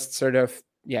it just sort of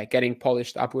getting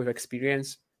polished up with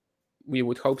experience? We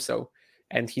would hope so.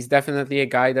 And he's definitely a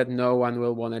guy that no one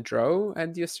will want to draw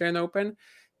at the Australian Open.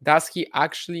 Does he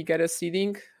actually get a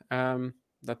seeding?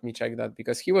 Let me check that,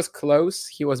 because he was close.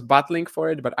 He was battling for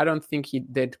it, but I don't think he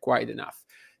did quite enough.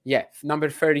 Yeah, number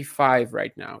 35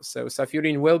 right now. So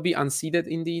Safiullin will be unseeded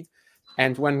indeed.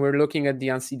 And when we're looking at the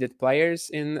unseeded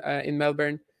players in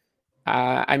Melbourne,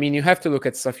 I mean, you have to look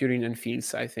at Safiullin and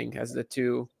Fields, I think, as the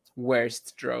 2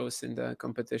 worst draws in the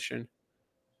competition.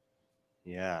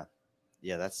 Yeah,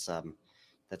 that's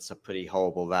a pretty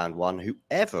horrible round one.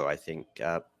 Whoever I think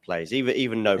plays,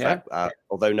 even Novak,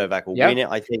 although Novak will win it,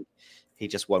 I think he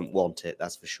just won't want it.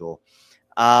 That's for sure.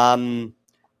 All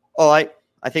right,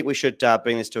 I think we should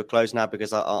bring this to a close now,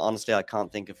 because honestly I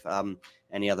can't think of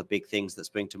any other big things that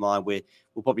spring to mind.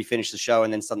 We'll probably finish the show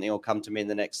and then something will come to me in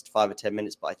the next 5 or 10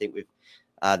 minutes. But I think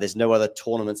there's no other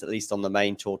tournaments, at least on the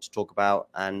main tour, to talk about,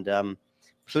 and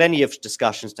plenty of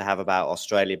discussions to have about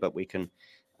Australia, but we can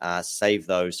save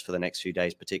those for the next few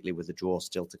days, particularly with the draw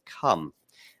still to come.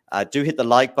 Do hit the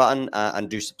like button and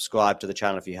do subscribe to the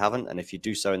channel if you haven't. And if you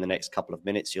do so in the next couple of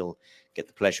minutes, you'll get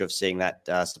the pleasure of seeing that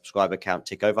subscriber count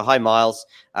tick over. Hi, Miles.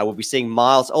 We'll be seeing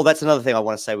Miles. Oh, that's another thing I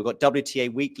want to say. We've got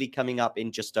WTA Weekly coming up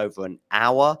in just over an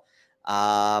hour.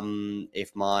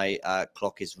 If my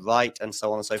clock is right, and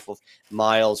so on and so forth.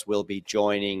 Miles will be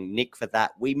joining Nick for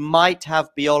that. We might have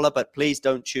Biola, but please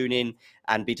don't tune in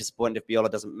and be disappointed if Biola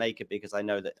doesn't make it, because I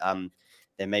know that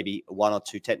there may be 1 or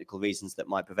 2 technical reasons that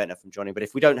might prevent her from joining. But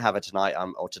if we don't have her tonight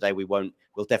or today, we'll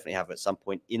definitely have her at some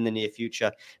point in the near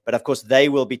future. But of course, they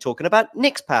will be talking about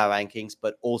Nick's power rankings,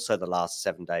 but also the last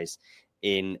 7 days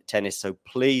in tennis. So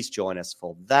please join us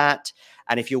for that.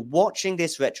 And if you're watching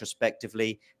this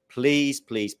retrospectively, please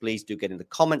do get in the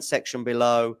comment section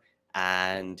below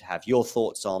and have your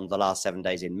thoughts on the last 7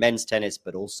 days in men's tennis,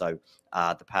 but also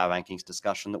the power rankings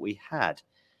discussion that we had.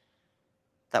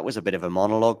 That was a bit of a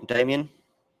monologue, Damien.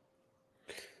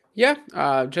 Yeah,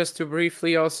 just to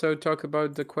briefly also talk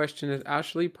about the question that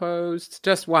Ashley posed.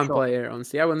 Just one player,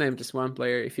 honestly. I will name just one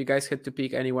player. If you guys had to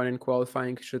pick anyone in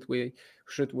qualifying, should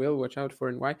Will watch out for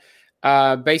and why?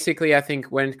 Basically, I think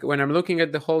when I'm looking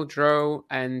at the whole draw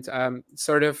and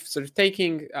sort of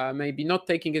taking maybe not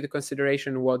taking into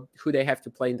consideration who they have to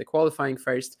play in the qualifying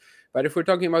first, but if we're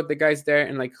talking about the guys there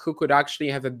and like who could actually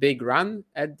have a big run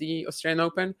at the Australian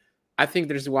Open, I think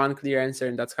there's one clear answer,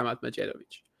 and that's Khamzat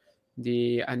Medjedovic,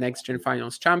 the next gen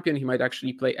finals champion. He might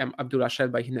actually play Abdullah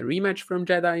Shelbayh in a rematch from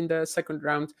Jeddah in the second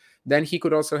round. Then he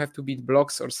could also have to beat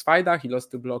Blocks or Svajda. He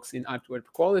lost to Blocks in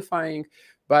Antwerp qualifying.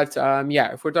 But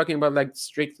if we're talking about like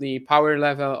strictly power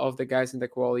level of the guys in the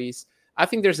qualies, I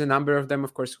think there's a number of them,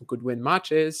 of course, who could win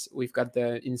matches. We've got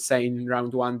the insane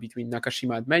round one between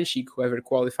Nakashima and Menchik. Whoever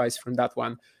qualifies from that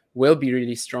one will be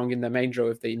really strong in the main draw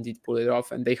if they indeed pull it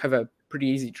off. And they have a pretty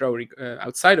easy draw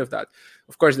outside of that.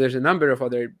 Of course, there's a number of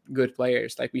other good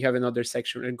players. Like we have another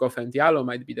section where Goff and Diallo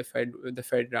might be the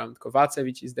third round.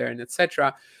 Kovacevic is there and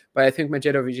etc. But I think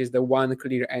Medjedovic is the one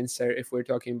clear answer if we're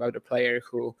talking about a player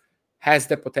who has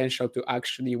the potential to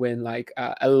actually win like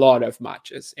a lot of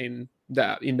matches in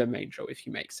the main draw if he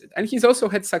makes it. And he's also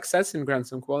had success in Grand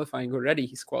Slam qualifying already.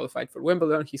 He's qualified for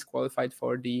Wimbledon. He's qualified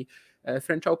for the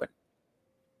French Open.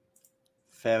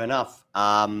 Fair enough.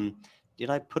 Did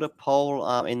I put a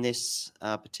poll in this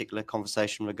particular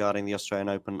conversation regarding the Australian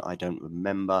Open? I don't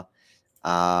remember.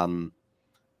 Let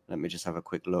me just have a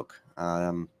quick look.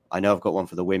 I know I've got one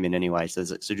for the women anyway, so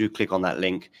do click on that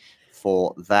link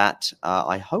for that.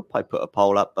 I hope I put a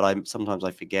poll up, but sometimes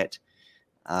I forget.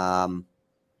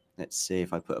 Let's see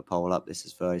if I put a poll up. This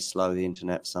is very slow, the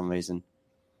internet, for some reason.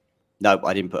 Nope,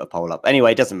 I didn't put a poll up.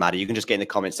 Anyway, it doesn't matter. You can just get in the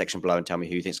comment section below and tell me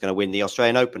who you think is going to win the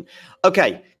Australian Open.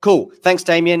 Okay, cool. Thanks,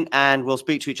 Damien. And we'll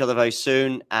speak to each other very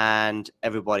soon. And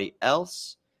everybody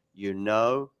else, you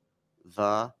know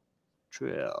the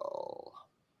drill.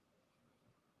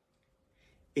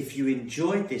 If you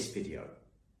enjoyed this video,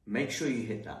 make sure you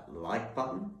hit that like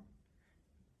button.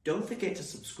 Don't forget to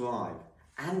subscribe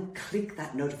and click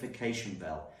that notification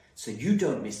bell so you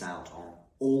don't miss out on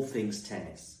all things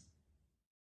tennis.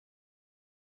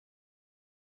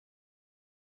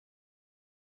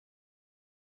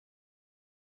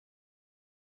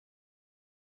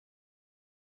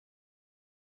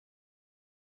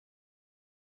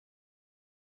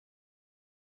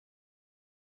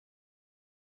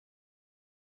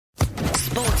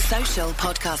 Sports Social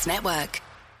Podcast Network.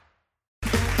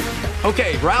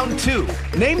 Okay, round two.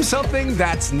 Name something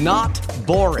that's not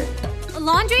boring. A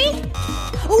laundry?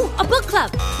 Ooh, a book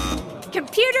club.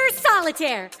 Computer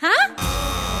solitaire, huh?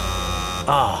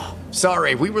 Ah,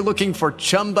 sorry, we were looking for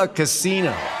Chumba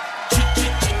Casino.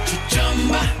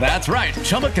 That's right,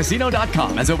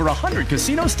 ChumbaCasino.com has over 100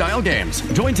 casino-style games.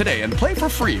 Join today and play for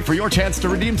free for your chance to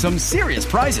redeem some serious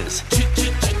prizes.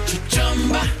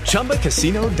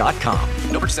 ChumbaCasino.com.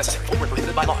 No purchase necessary. Void where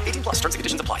prohibited by law. 18+ terms and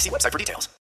conditions apply. See website for details.